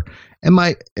more. And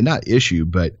my not issue,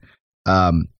 but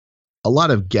a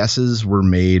lot of guesses were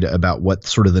made about what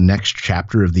sort of the next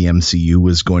chapter of the MCU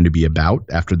was going to be about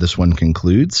after this one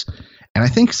concludes. And I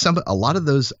think a lot of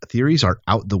those theories are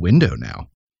out the window now.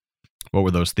 What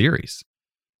were those theories?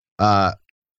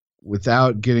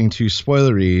 Without getting too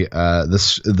spoilery,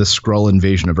 the Skrull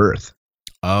invasion of Earth.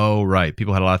 Oh, right.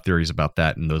 People had a lot of theories about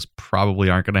that, and those probably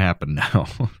aren't going to happen now.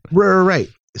 Right.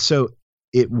 So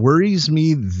it worries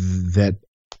me that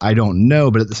I don't know,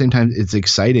 but at the same time, it's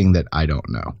exciting that I don't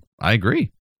know. I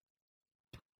agree.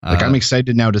 I'm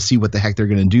excited now to see what the heck they're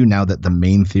going to do now that the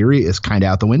main theory is kind of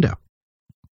out the window.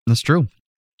 That's true.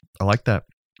 I like that.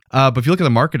 But if you look at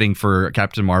the marketing for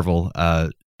Captain Marvel,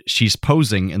 she's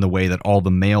posing in the way that all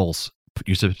the males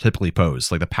used to typically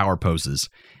pose, like the power poses,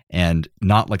 and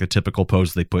not like the typical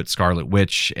pose they put Scarlet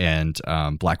Witch and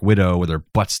Black Widow, where their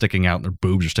butts sticking out and their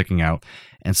boobs are sticking out.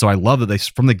 And so I love that they,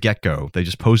 from the get-go, they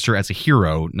just posed her as a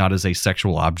hero, not as a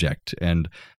sexual object. And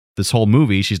this whole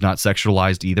movie, she's not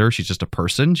sexualized either. She's just a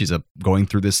person. She's going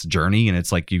through this journey, and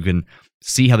it's like you can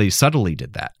see how they subtly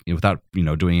did that, without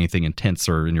doing anything intense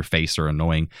or in your face or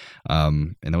annoying.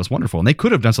 And that was wonderful. And they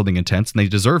could have done something intense, and they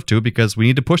deserve to, because we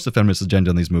need to push the feminist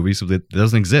agenda in these movies, so that it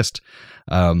doesn't exist.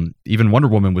 Even Wonder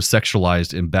Woman was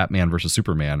sexualized in Batman versus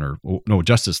Superman, or no,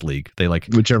 Justice League. They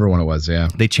whichever one it was. Yeah,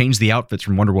 they changed the outfits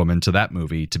from Wonder Woman to that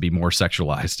movie to be more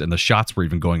sexualized, and the shots were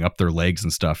even going up their legs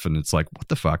and stuff. And it's like, what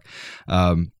the fuck?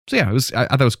 So yeah, I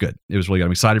thought it was good. It was really good.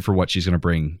 I'm excited for what she's going to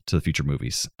bring to the future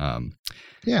movies.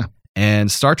 Yeah.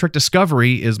 And Star Trek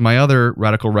Discovery is my other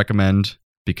radical recommend,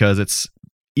 because it's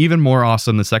even more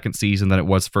awesome the second season than it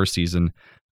was first season.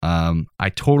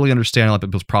 I totally understand a lot of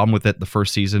people's problem with it the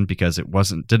first season, because it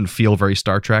didn't feel very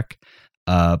Star Trek.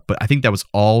 But I think that was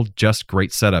all just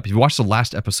great setup. If you watch the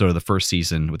last episode of the first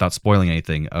season, without spoiling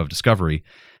anything, of Discovery,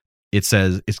 it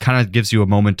kind of gives you a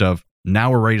moment of,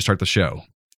 now we're ready to start the show.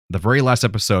 The very last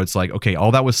episode, it's like, okay,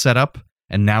 all that was set up,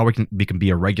 and now we can be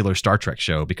a regular Star Trek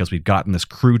show because we've gotten this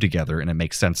crew together and it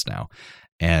makes sense now.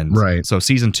 And so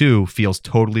season 2 feels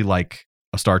totally like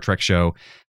a Star Trek show.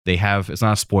 It's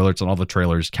not a spoiler, it's on all the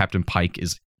trailers. Captain Pike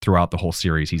is throughout the whole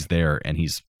series. He's there and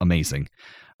he's amazing.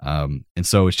 And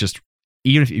so it's just,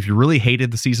 even if you really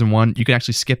hated the season 1, you can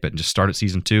actually skip it and just start at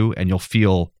season 2 and you'll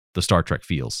feel the Star Trek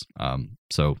feels.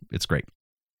 So it's great.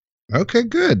 Okay,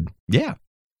 good. Yeah.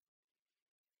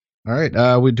 All right.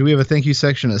 Do we have a thank you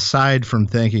section aside from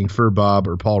thanking Fur Bob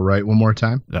or Paul Wright one more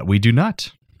time? We do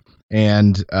not.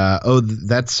 And,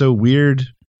 that's so weird.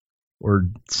 Or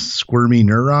Squirmy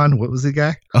Neuron. What was the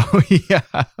guy? Oh, yeah.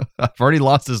 I've already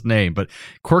lost his name, but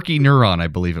Quirky Neuron, I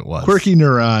believe it was. Quirky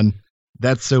Neuron.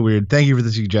 That's so weird. Thank you for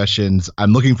the suggestions.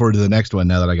 I'm looking forward to the next one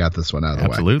now that I got this one out of the way.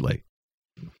 Absolutely.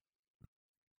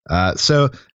 So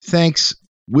thanks.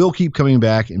 We'll keep coming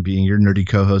back and being your nerdy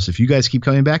co-host if you guys keep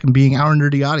coming back and being our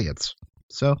nerdy audience.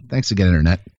 So thanks again,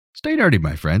 Internet. Stay nerdy,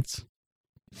 my friends.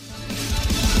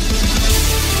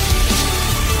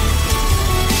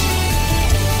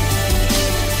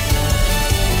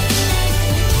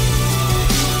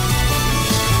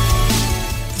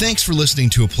 Thanks for listening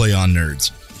to A Play on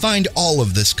Nerds. Find all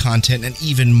of this content and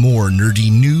even more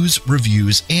nerdy news,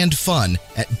 reviews, and fun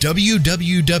at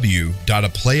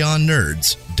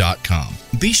www.aplayonnerds.com.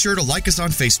 Be sure to like us on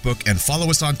Facebook and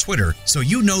follow us on Twitter so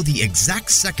you know the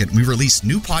exact second we release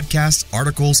new podcasts,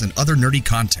 articles, and other nerdy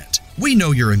content. We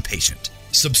know you're impatient.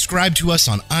 Subscribe to us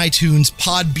on iTunes,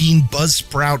 Podbean,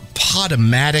 Buzzsprout,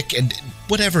 Podomatic, and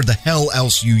whatever the hell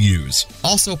else you use.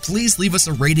 Also, please leave us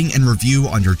a rating and review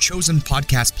on your chosen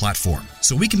podcast platform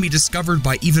so we can be discovered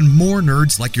by even more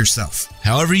nerds like yourself.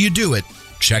 However you do it,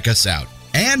 check us out.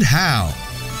 And how.